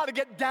me a while to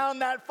get down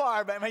that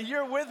far, but man,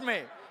 you're with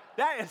me.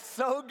 That is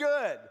so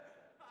good.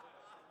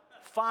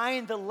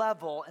 Find the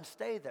level and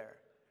stay there.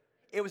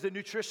 It was a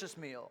nutritious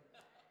meal.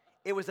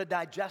 It was a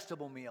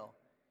digestible meal.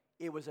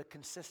 It was a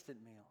consistent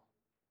meal.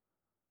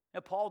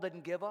 And Paul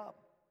didn't give up.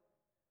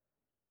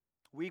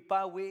 Week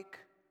by week,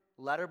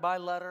 letter by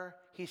letter,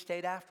 he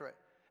stayed after it.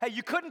 Hey,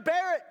 you couldn't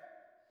bear it.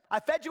 I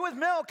fed you with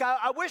milk.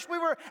 I wish we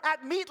were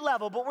at meat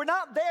level, but we're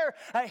not there.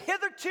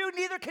 Hitherto,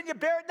 neither can you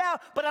bear it now.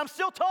 But I'm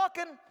still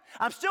talking.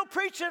 I'm still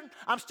preaching.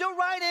 I'm still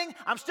writing.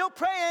 I'm still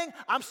praying.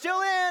 I'm still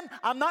in.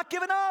 I'm not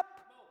giving up.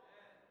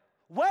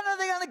 When are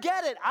they going to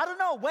get it? I don't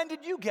know. When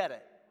did you get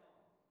it?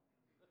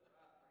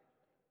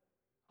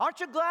 Aren't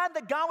you glad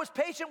that God was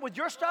patient with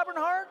your stubborn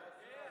heart?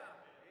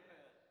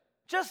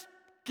 Just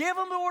give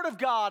them the Word of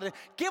God.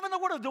 Give them the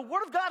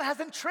Word of God has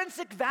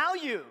intrinsic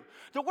value.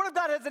 The Word of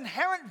God has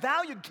inherent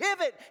value.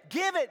 Give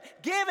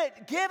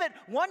it.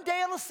 One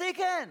day it'll sink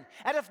in.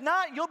 And if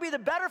not, you'll be the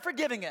better for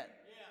giving it.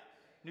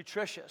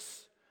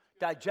 Nutritious,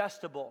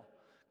 digestible,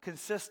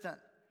 consistent.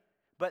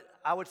 But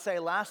I would say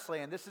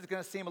lastly, and this is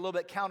going to seem a little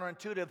bit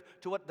counterintuitive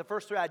to what the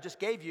first 3 I just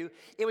gave you,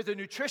 it was a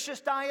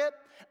nutritious diet,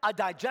 a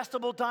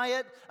digestible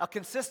diet, a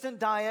consistent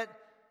diet,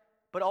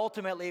 but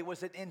ultimately it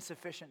was an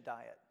insufficient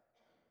diet.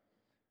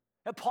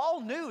 Now,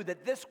 Paul knew that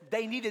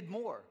they needed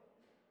more.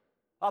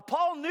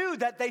 Paul knew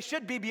that they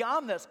should be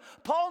beyond this.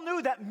 Paul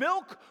knew that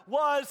milk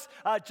was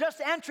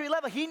just entry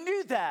level. He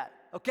knew that,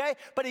 okay?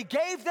 But he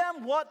gave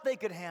them what they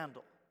could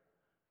handle.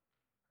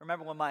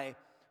 Remember when my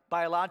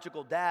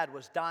biological dad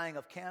was dying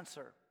of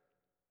cancer,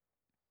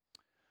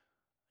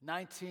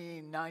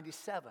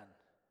 1997,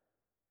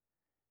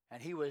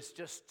 and he was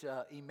just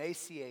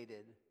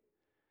emaciated,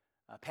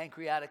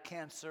 pancreatic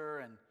cancer,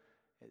 and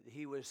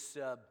he was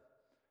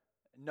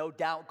no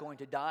doubt going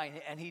to die,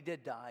 and he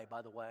did die,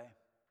 by the way.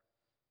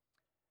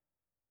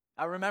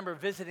 I remember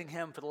visiting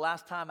him for the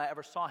last time I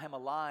ever saw him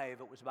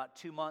alive. It was about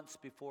 2 months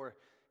before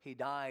he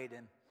died,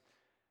 and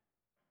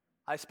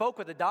I spoke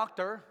with the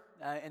doctor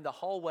in the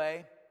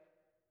hallway.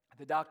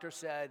 The doctor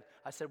said,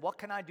 I said, what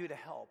can I do to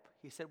help?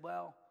 He said,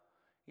 well,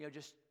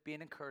 just be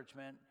an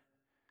encouragement.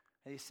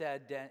 And he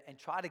said, and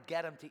try to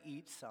get him to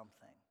eat something.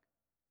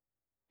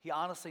 He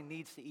honestly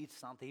needs to eat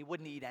something. He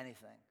wouldn't eat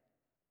anything.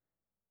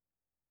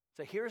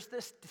 So here's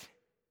this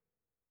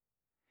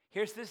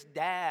Here's this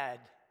dad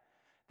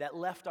that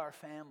left our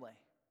family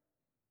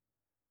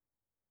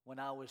when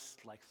I was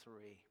like 3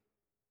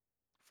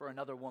 for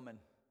another woman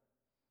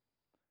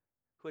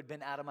who had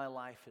been out of my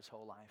life his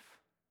whole life.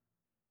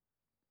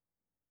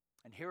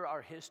 And here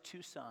are his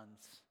 2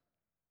 sons,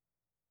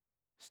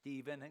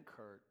 Stephen and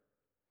Kurt.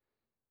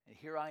 And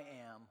here I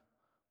am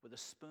with a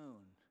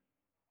spoon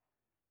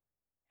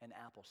and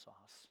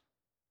applesauce.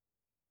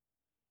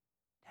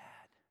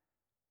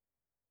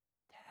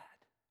 Dad,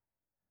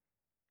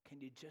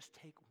 can you just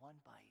take one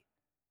bite?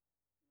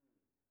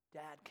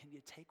 Dad, can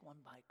you take one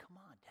bite? Come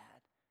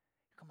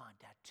on,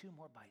 Dad, 2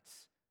 more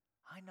bites.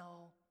 I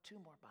know, 2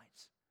 more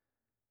bites.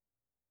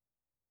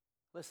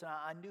 Listen,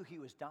 I knew he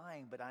was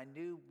dying, but I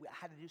knew I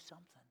had to do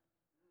something.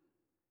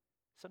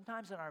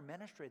 Sometimes in our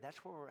ministry,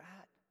 that's where we're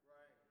at.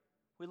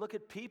 We look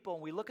at people,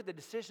 and we look at the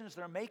decisions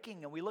they're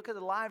making, and we look at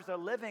the lives they're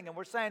living, and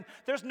we're saying,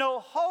 there's no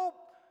hope.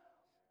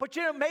 But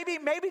maybe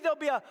there'll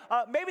be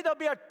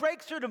a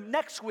breakthrough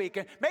next week,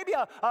 and maybe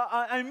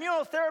an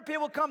immunotherapy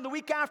will come the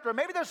week after.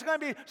 Maybe there's going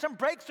to be some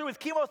breakthrough with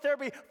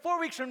chemotherapy 4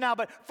 weeks from now.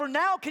 But for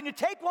now, can you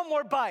take one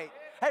more bite?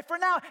 Hey, for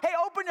now,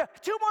 open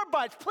 2 more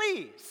bites,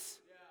 please.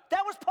 Yeah.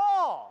 That was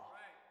Paul.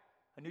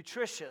 Right. A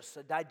nutritious,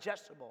 a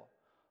digestible,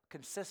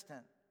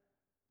 consistent,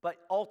 but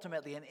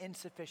ultimately an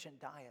insufficient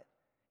diet.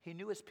 He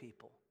knew his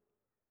people.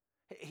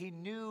 He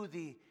knew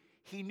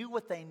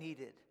what they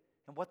needed.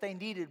 And what they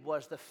needed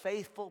was the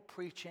faithful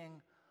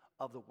preaching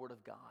of the Word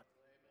of God. Amen.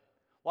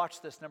 Watch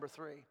this, number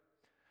 3.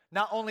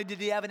 Not only did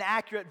he have an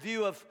accurate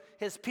view of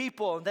his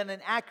people and then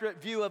an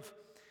accurate view of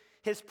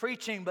his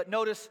preaching, but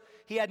notice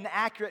he had an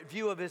accurate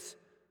view of his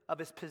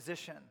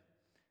position.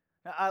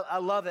 Now, I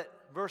love it.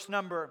 Verse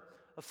number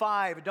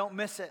 5, don't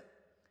miss it.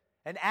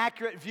 An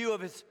accurate view of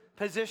his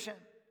position.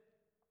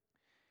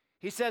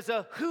 He says,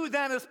 who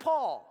then is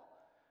Paul?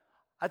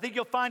 I think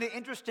you'll find it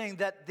interesting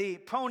that the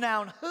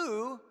pronoun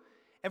who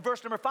in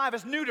verse number 5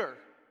 is neuter.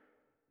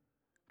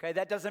 Okay,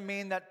 that doesn't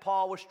mean that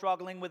Paul was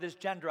struggling with his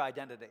gender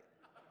identity.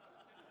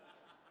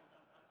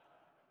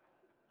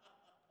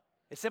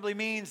 It simply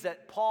means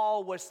that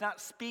Paul was not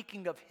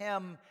speaking of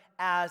him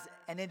as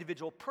an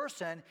individual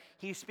person.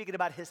 He's speaking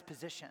about his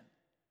position.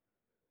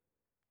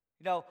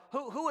 You know,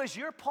 who is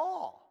your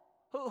Paul?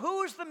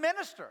 Who is the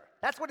minister?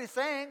 That's what he's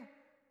saying.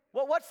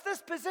 Well, what's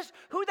this position?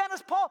 Who then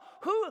is Paul?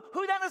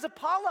 Who then is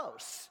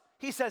Apollos?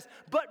 He says,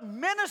 but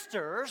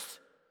ministers,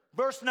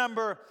 verse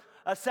number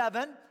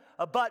 7,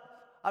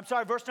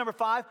 verse number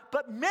 5,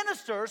 but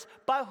ministers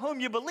by whom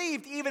you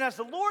believed, even as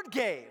the Lord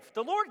gave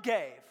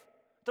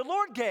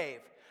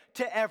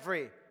to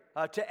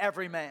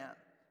every man.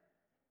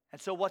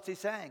 And so what's he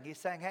saying? He's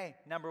saying, hey,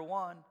 number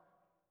one,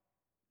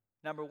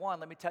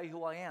 let me tell you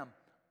who I am.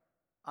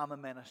 I'm a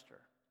minister.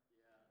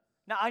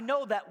 Now, I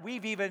know that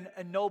we've even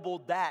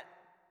ennobled that.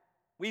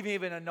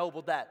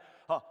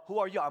 Who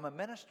are you? I'm a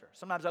minister.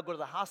 Sometimes I'll go to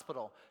the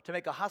hospital to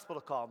make a hospital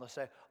call, and they'll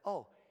say,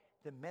 oh,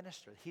 the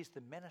minister. He's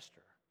the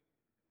minister.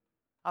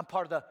 I'm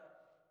part of the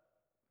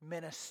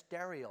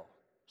ministerial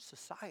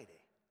society,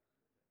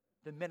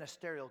 the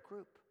ministerial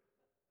group.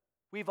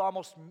 We've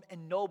almost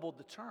ennobled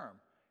the term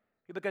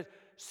because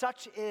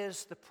such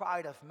is the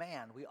pride of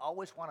man. We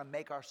always want to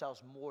make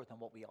ourselves more than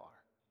what we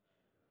are.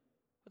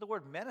 But the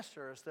word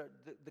minister is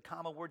the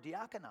common word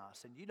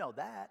diakonos, and you know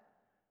that.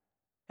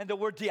 And the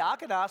word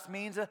diakonos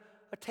means a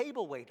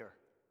table waiter.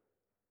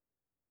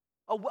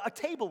 A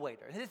table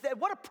waiter.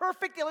 What a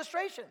perfect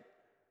illustration.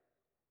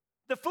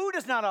 The food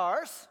is not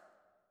ours.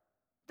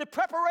 The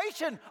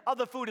preparation of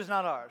the food is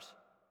not ours.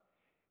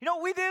 You know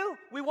what we do?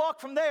 We walk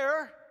from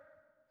there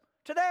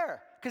to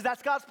there because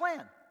that's God's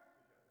plan.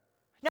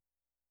 Now,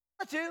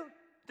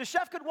 the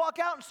chef could walk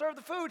out and serve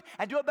the food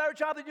and do a better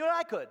job than you and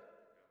I could.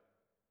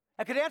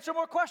 I could answer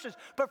more questions.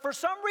 But for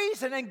some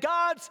reason, in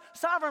God's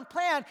sovereign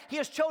plan, He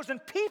has chosen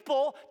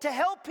people to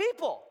help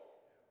people.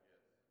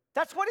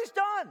 That's what He's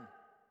done.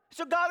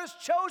 So God has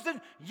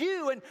chosen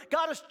you and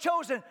God has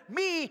chosen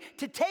me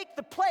to take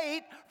the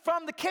plate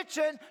from the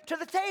kitchen to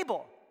the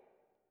table.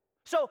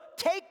 So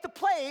take the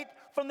plate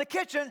from the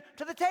kitchen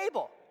to the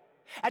table.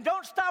 And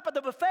don't stop at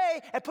the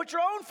buffet and put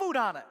your own food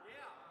on it.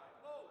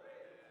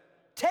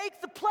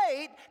 Take the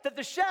plate that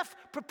the chef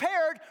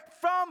prepared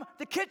from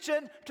the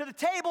kitchen to the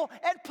table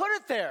and put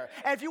it there.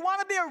 And if you want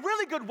to be a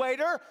really good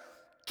waiter,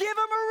 give him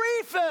a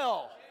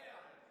refill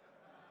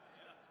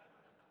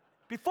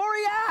before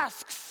he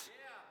asks.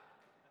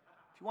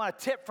 If you want a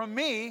tip from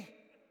me,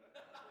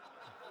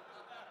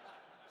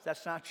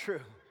 that's not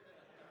true.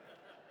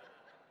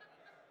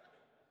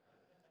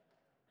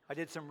 I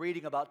did some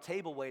reading about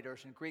table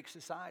waiters in Greek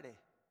society.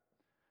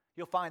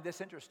 You'll find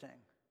this interesting.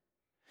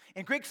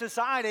 In Greek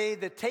society,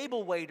 the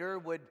table waiter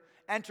would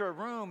enter a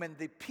room and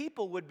the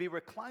people would be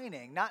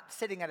reclining, not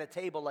sitting at a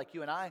table like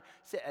you and I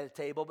sit at a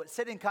table, but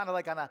sitting kind of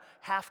like on a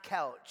half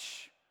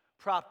couch,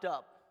 propped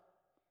up.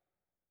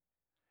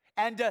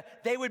 And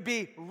they would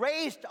be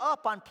raised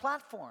up on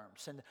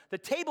platforms. And the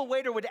table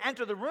waiter would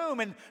enter the room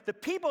and the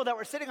people that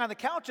were sitting on the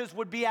couches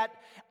would be at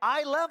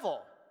eye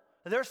level.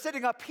 They're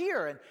sitting up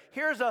here and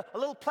here's a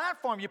little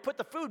platform. You put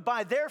the food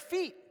by their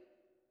feet.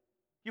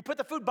 You put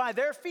the food by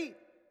their feet.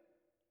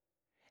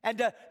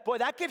 And boy,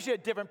 that gives you a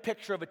different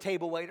picture of a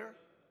table waiter.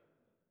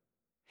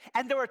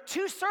 And there were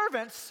 2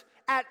 servants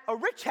at a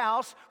rich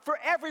house for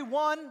every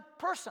one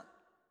person.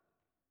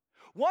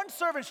 One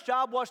servant's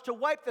job was to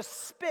wipe the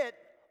spit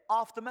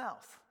off the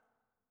mouth.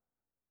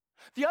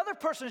 The other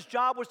person's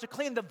job was to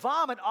clean the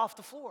vomit off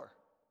the floor.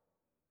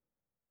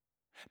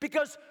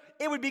 Because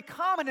it would be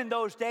common in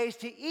those days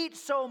to eat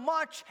so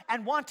much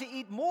and want to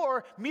eat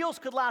more, meals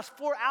could last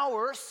 4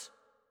 hours,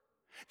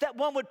 that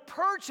one would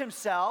purge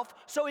himself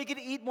so he could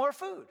eat more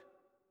food.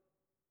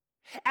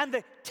 And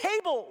the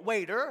table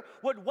waiter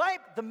would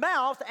wipe the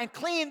mouth and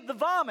clean the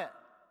vomit.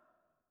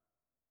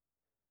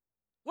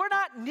 We're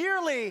not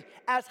nearly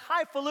as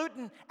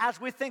highfalutin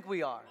as we think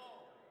we are.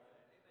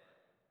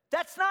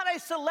 That's not a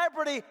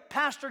celebrity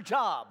pastor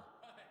job.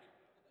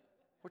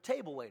 We're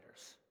table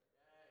waiters.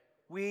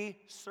 We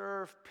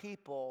serve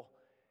people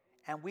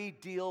and we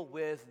deal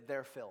with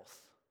their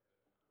filth.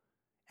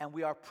 And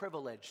we are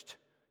privileged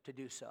to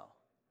do so.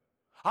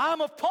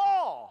 I'm of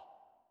Paul.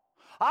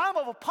 I'm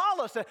of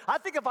Apollos. I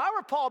think if I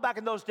were Paul back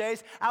in those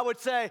days, I would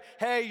say,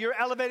 hey, you're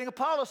elevating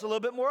Apollos a little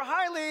bit more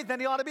highly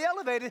than he ought to be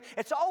elevated.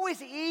 It's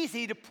always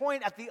easy to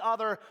point at the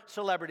other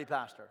celebrity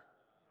pastor.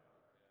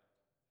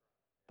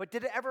 But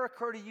did it ever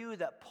occur to you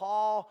that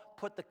Paul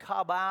put the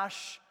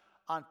kibosh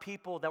on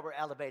people that were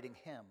elevating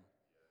him?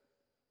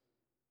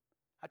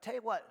 I tell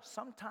you what,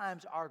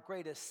 sometimes our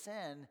greatest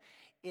sin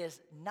is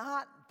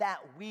not that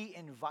we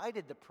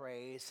invited the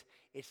praise,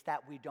 it's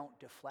that we don't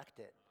deflect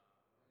it.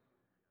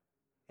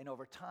 And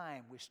over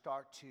time, we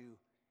start to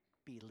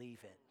believe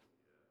it.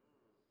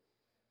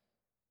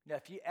 Now,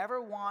 if you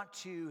ever want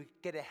to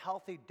get a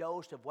healthy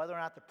dose of whether or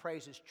not the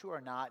praise is true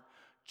or not,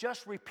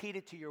 just repeat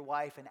it to your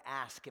wife and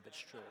ask if it's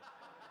true.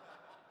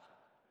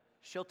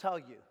 She'll tell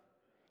you,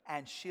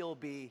 and she'll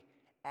be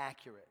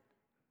accurate.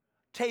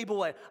 Table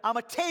waiter. I'm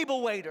a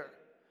table waiter.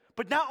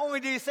 But not only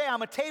do you say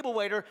I'm a table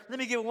waiter, let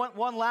me give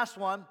one last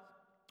one.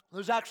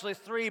 There's actually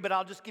 3, but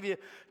I'll just give you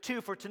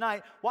 2 for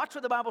tonight. Watch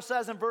what the Bible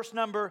says in verse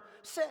number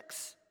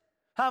 6.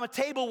 I'm a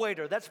table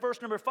waiter. That's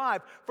verse number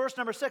 5. Verse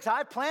number 6,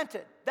 I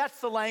planted.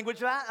 That's the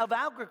language of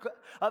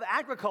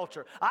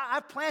agriculture.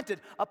 I've planted.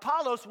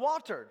 Apollos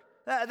watered.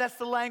 That's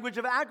the language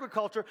of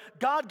agriculture.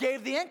 God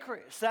gave the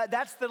increase.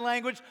 That's the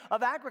language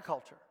of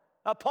agriculture.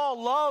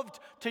 Paul loved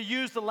to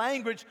use the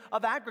language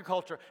of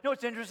agriculture. You know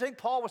what's interesting?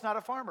 Paul was not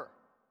a farmer.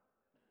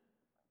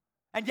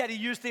 And yet he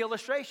used the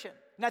illustration.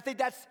 And I think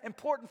that's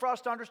important for us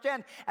to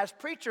understand as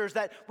preachers,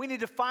 that we need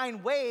to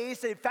find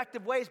ways,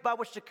 effective ways by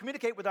which to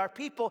communicate with our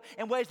people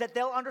in ways that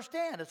they'll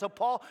understand. And so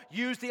Paul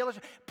used the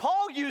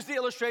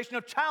illustration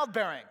of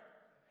childbearing.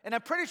 And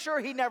I'm pretty sure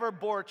he never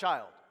bore a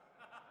child.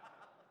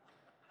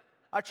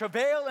 I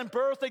travail in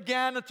birth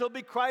again until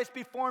be Christ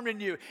be formed in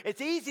you. It's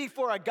easy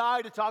for a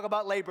guy to talk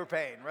about labor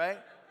pain, right?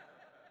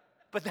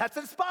 But that's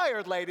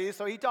inspired, ladies,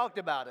 so he talked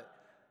about it.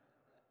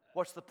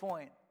 What's the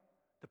point?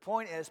 The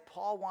point is,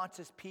 Paul wants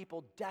his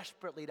people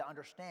desperately to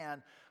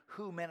understand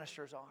who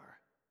ministers are,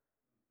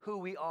 who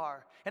we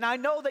are. And I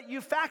know that you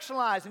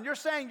factionalize, and you're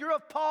saying you're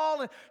of Paul,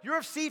 and you're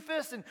of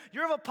Cephas, and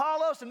you're of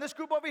Apollos, and this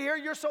group over here,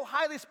 you're so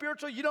highly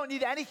spiritual, you don't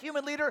need any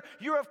human leader.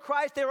 You're of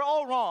Christ. They were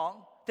all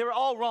wrong. They were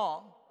all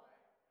wrong.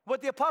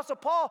 What the Apostle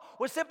Paul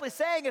was simply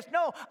saying is,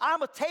 no,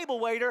 I'm a table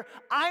waiter.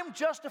 I'm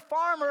just a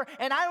farmer,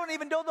 and I don't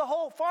even know the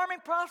whole farming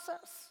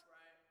process.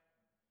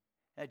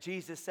 And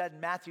Jesus said in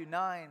Matthew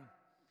 9,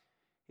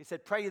 he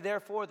said, pray ye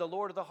therefore the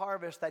Lord of the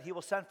harvest that he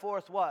will send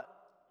forth what?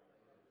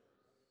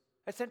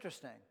 It's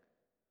interesting.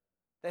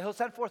 That he'll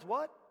send forth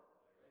what?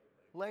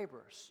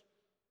 Laborers.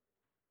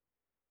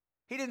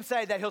 He didn't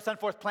say that he'll send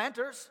forth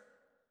planters.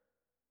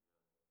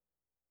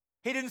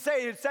 He didn't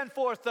say he'd send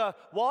forth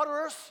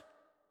waterers.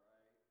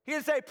 He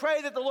didn't say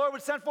pray that the Lord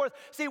would send forth.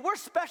 See, we're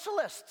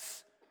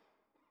specialists.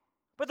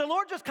 But the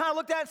Lord just kind of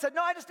looked at it and said,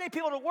 no, I just need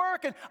people to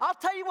work, and I'll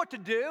tell you what to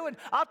do, and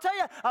I'll tell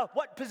you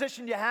what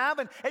position you have,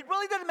 and it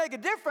really doesn't make a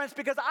difference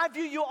because I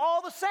view you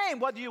all the same,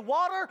 whether you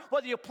water,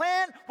 whether you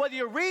plant, whether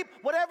you reap,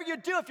 whatever you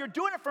do. If you're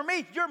doing it for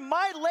me, you're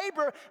my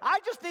labor. I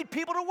just need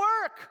people to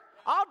work.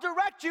 I'll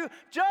direct you.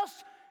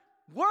 Just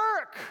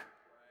work.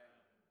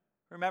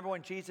 Remember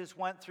when Jesus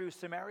went through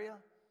Samaria?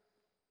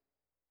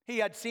 He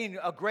had seen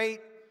a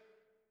great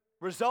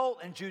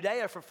result in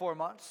Judea for 4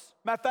 months.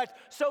 Matter of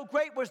fact, so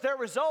great was their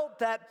result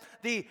that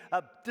the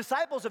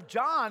disciples of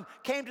John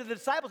came to the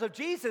disciples of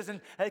Jesus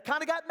and they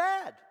kind of got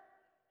mad.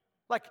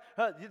 Like,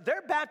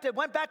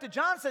 went back to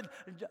John and said,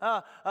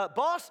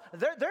 boss,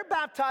 they're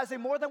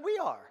baptizing more than we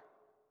are.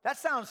 That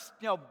sounds,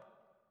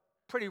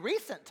 pretty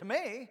recent to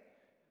me.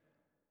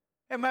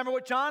 And remember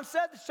what John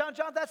said?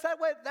 John, that's the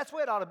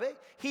way it ought to be.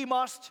 He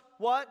must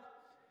what?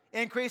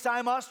 Increase,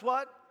 I must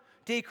what?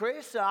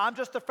 Decrease. I'm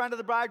just the friend of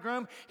the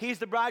bridegroom. He's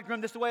the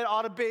bridegroom. This is the way it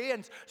ought to be.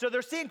 And so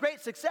they're seeing great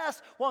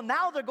success. Well,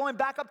 now they're going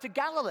back up to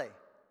Galilee.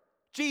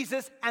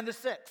 Jesus and the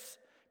 6.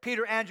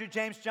 Peter, Andrew,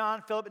 James,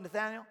 John, Philip, and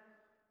Nathanael.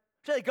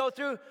 So they go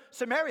through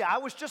Samaria. I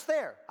was just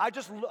there. I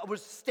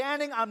was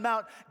standing on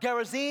Mount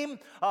Gerizim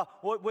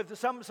with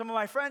some of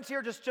my friends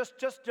here just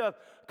a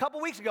couple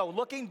weeks ago,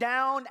 looking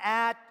down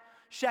at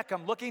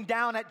Shechem, looking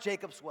down at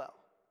Jacob's well.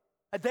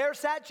 And there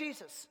sat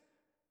Jesus,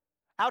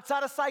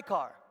 outside of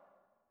Sychar,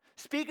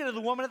 speaking to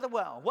the woman at the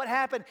well. What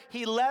happened?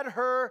 He led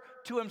her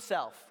to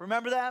himself.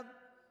 Remember that?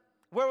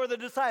 Where were the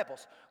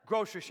disciples?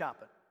 Grocery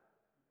shopping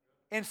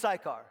in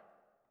Sychar.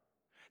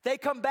 They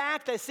come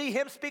back, they see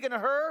him speaking to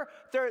her.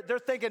 They're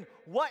thinking,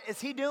 what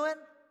is he doing?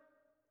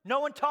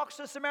 No one talks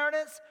to the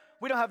Samaritans.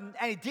 We don't have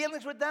any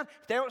dealings with them.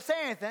 They don't say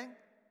anything.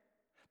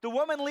 The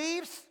woman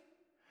leaves.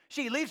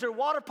 She leaves her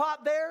water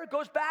pot there,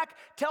 goes back,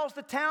 tells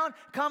the town,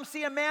 come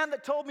see a man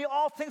that told me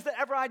all things that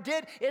ever I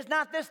did. Is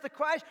not this the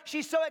Christ?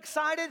 She's so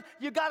excited.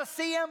 You got to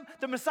see him.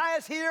 The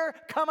Messiah's here.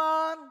 Come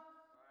on.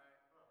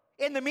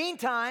 In the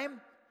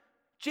meantime,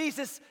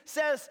 Jesus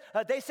says,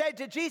 they said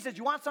to Jesus,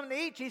 you want something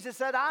to eat? Jesus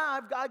said,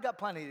 I've got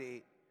plenty to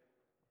eat.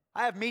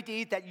 I have meat to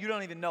eat that you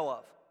don't even know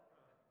of.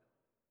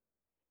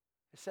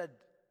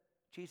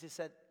 Jesus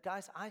said,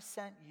 guys, I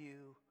sent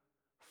you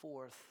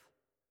forth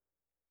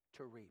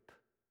to reap.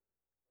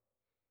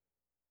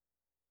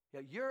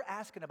 Yeah, you're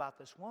asking about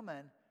this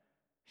woman.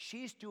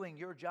 She's doing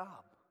your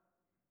job.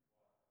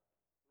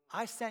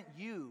 I sent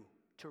you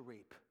to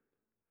reap.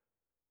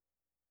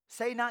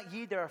 Say not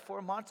ye, there are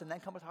 4 months and then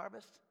cometh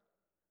harvest.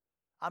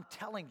 I'm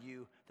telling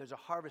you, there's a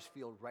harvest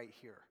field right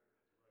here.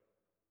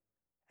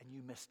 And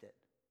you missed it.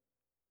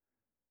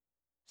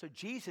 So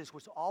Jesus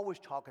was always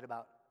talking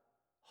about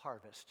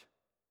harvest.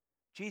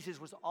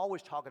 Jesus was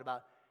always talking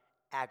about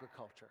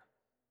agriculture.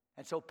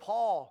 And so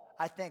Paul,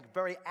 I think,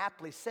 very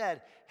aptly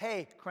said,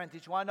 hey,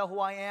 Corinthians, you want to know who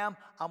I am?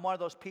 I'm one of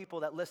those people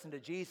that listened to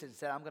Jesus and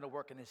said, I'm going to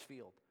work in his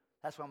field.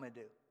 That's what I'm going to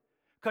do.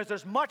 Because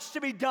there's much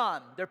to be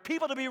done. There are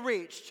people to be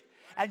reached.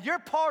 And you're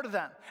part of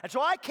them. And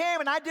so I came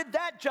and I did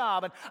that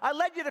job. And I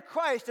led you to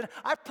Christ. And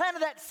I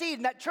planted that seed.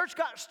 And that church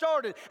got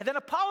started. And then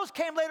Apollos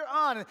came later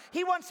on. And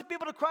he won some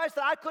people to Christ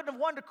that I couldn't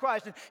have won to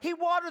Christ. And he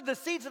watered the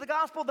seeds of the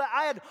gospel that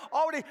I had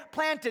already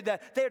planted.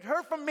 That they had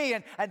heard from me.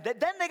 And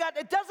then they got,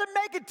 it doesn't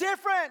make a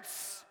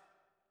difference.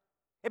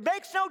 It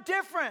makes no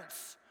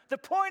difference. The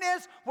point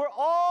is, we're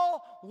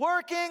all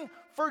working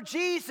for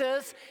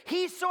Jesus.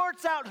 He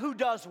sorts out who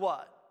does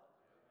what.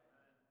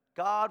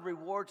 God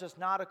rewards us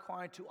not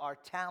according to our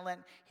talent.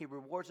 He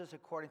rewards us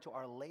according to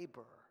our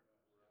labor.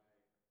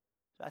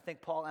 So I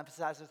think Paul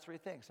emphasizes 3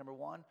 things. Number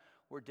 1,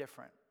 we're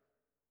different.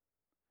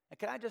 And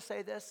can I just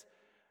say this?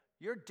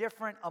 You're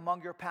different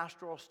among your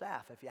pastoral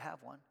staff if you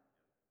have one.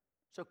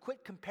 So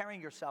quit comparing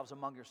yourselves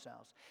among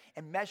yourselves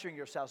and measuring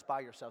yourselves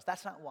by yourselves.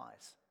 That's not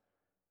wise.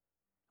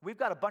 We've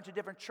got a bunch of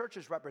different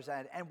churches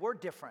represented, and we're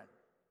different.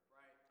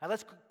 Now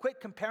let's quit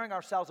comparing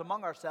ourselves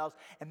among ourselves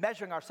and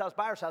measuring ourselves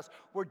by ourselves.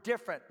 We're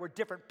different. We're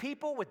different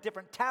people with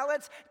different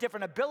talents,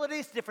 different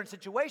abilities, different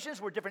situations.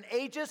 We're different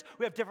ages.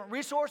 We have different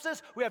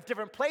resources. We have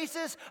different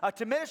places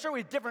to minister. We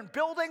have different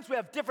buildings. We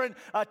have different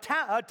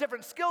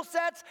skill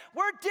sets.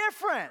 We're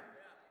different.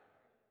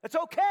 It's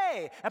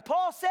okay. And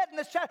Paul said in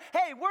this chapter,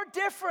 hey, we're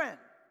different.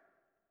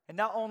 And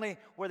not only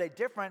were they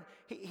different,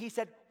 he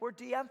said, we're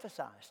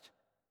de-emphasized.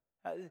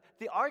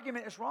 The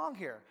argument is wrong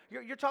here.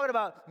 You're talking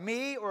about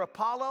me or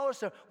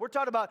Apollos, or we're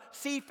talking about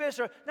Cephas,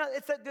 or no,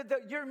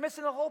 you're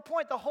missing the whole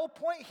point. The whole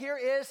point here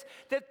is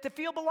that the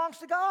field belongs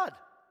to God.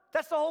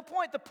 That's the whole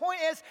point. The point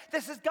is,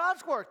 this is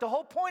God's work. The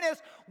whole point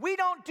is, we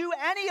don't do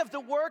any of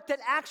the work that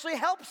actually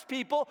helps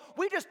people.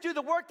 We just do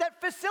the work that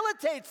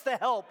facilitates the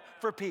help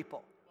for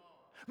people.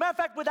 Matter of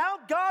fact,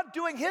 without God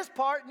doing his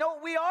part, know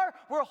what we are?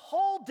 We're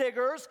hole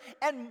diggers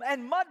and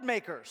mud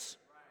makers.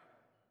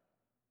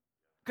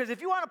 Because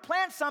if you want to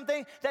plant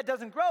something that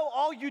doesn't grow,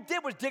 all you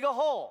did was dig a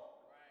hole.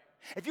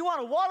 Right. If you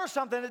want to water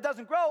something that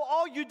doesn't grow,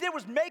 all you did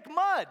was make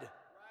mud. Right.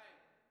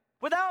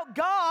 Without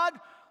God,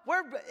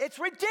 it's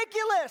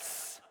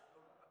ridiculous.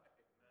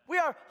 We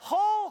are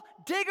hole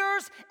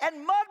diggers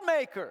and mud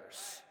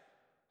makers.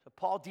 So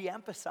Paul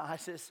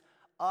de-emphasizes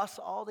us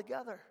all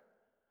together.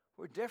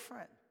 We're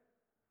different.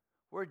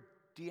 We're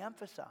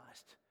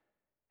de-emphasized.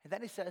 And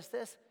then he says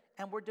this,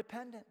 and we're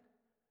dependent.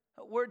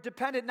 We're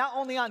dependent not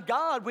only on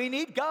God. We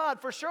need God.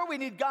 For sure we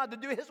need God to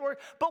do his work.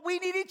 But we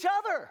need each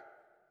other.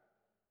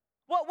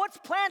 What's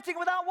planting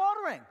without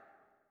watering?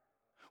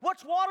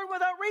 What's watering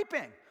without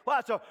reaping? Well,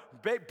 it's a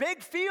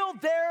big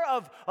field there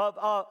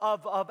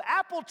of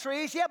apple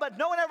trees. Yeah, but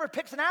no one ever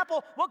picks an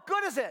apple. What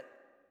good is it?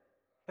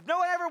 If no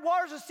one ever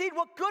waters a seed,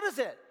 what good is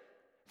it?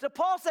 So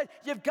Paul said,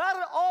 you've got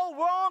it all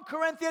wrong,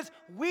 Corinthians.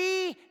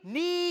 We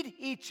need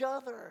each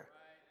other.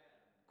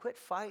 Quit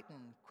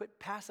fighting. Quit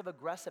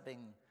passive-aggressiving.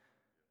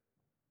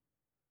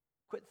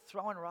 Quit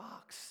throwing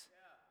rocks.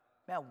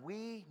 Man,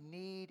 we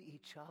need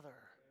each other.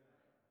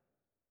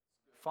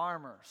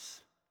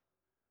 Farmers,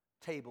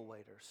 table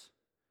waiters.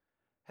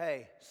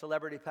 Hey,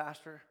 celebrity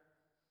pastor,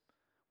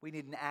 we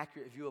need an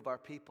accurate view of our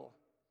people.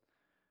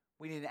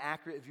 We need an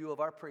accurate view of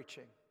our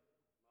preaching,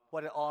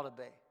 what it ought to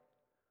be.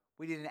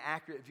 We need an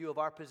accurate view of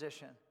our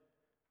position.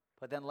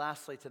 But then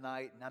lastly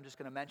tonight, and I'm just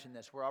going to mention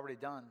this, we're already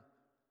done.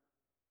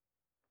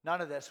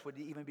 None of this would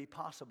even be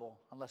possible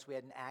unless we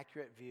had an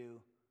accurate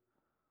view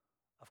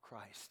of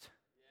Christ.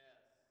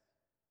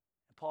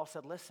 And Paul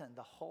said, listen,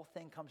 the whole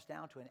thing comes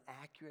down to an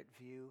accurate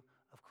view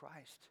of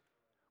Christ.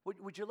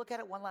 Would you look at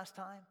it one last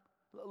time?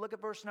 Look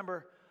at verse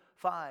number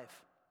 5.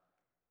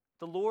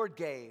 The Lord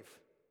gave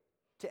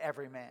to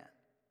every man.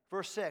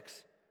 Verse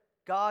 6,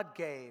 God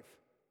gave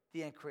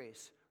the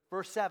increase.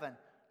 Verse 7,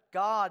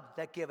 God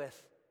that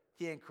giveth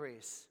the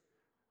increase.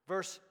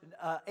 Verse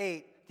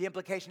 8, the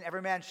implication,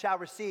 every man shall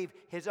receive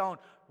his own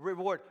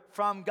reward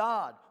from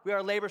God. We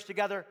are laborers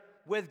together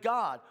with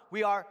God.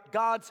 We are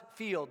God's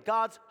field,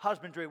 God's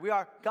husbandry. We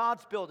are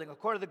God's building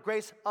according to the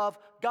grace of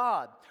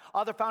God.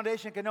 Other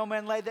foundation can no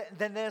man lay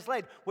than is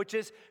laid, which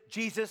is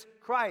Jesus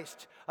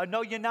Christ.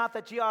 Know ye not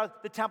that ye are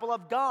the temple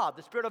of God?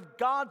 The Spirit of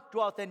God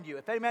dwelleth in you.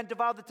 If any man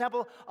defile the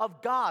temple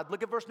of God,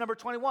 look at verse number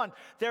 21.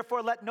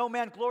 Therefore let no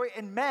man glory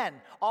in men.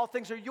 All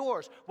things are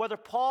yours. Whether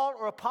Paul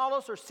or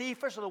Apollos or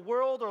Cephas or the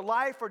world or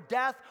life or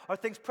death or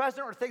things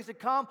present or things to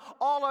come,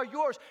 all are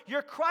yours.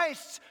 You're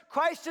Christ's.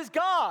 Christ is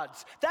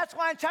God's. That's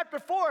why in chapter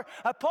 4,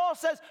 Paul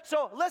says,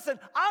 so listen,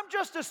 I'm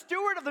just a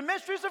steward of the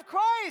mysteries of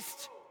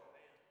Christ.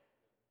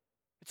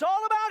 It's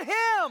all about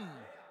Him.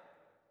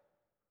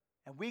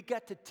 And we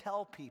get to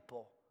tell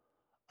people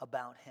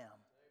about Him.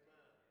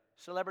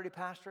 Celebrity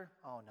pastor?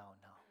 Oh, no.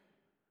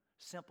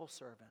 Simple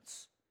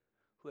servants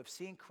who have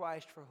seen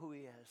Christ for who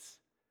He is,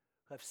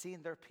 who have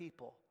seen their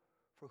people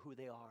for who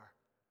they are,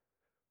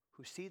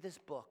 who see this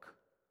book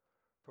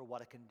for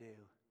what it can do,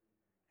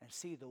 and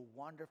see the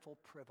wonderful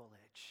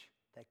privilege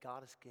that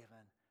God has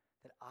given,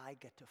 that I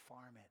get to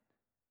farm it,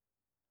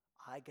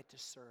 I get to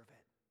serve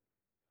it,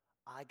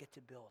 I get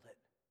to build it.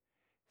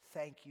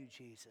 Thank you,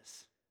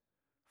 Jesus,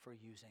 for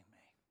using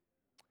me.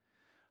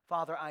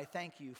 Father, I thank you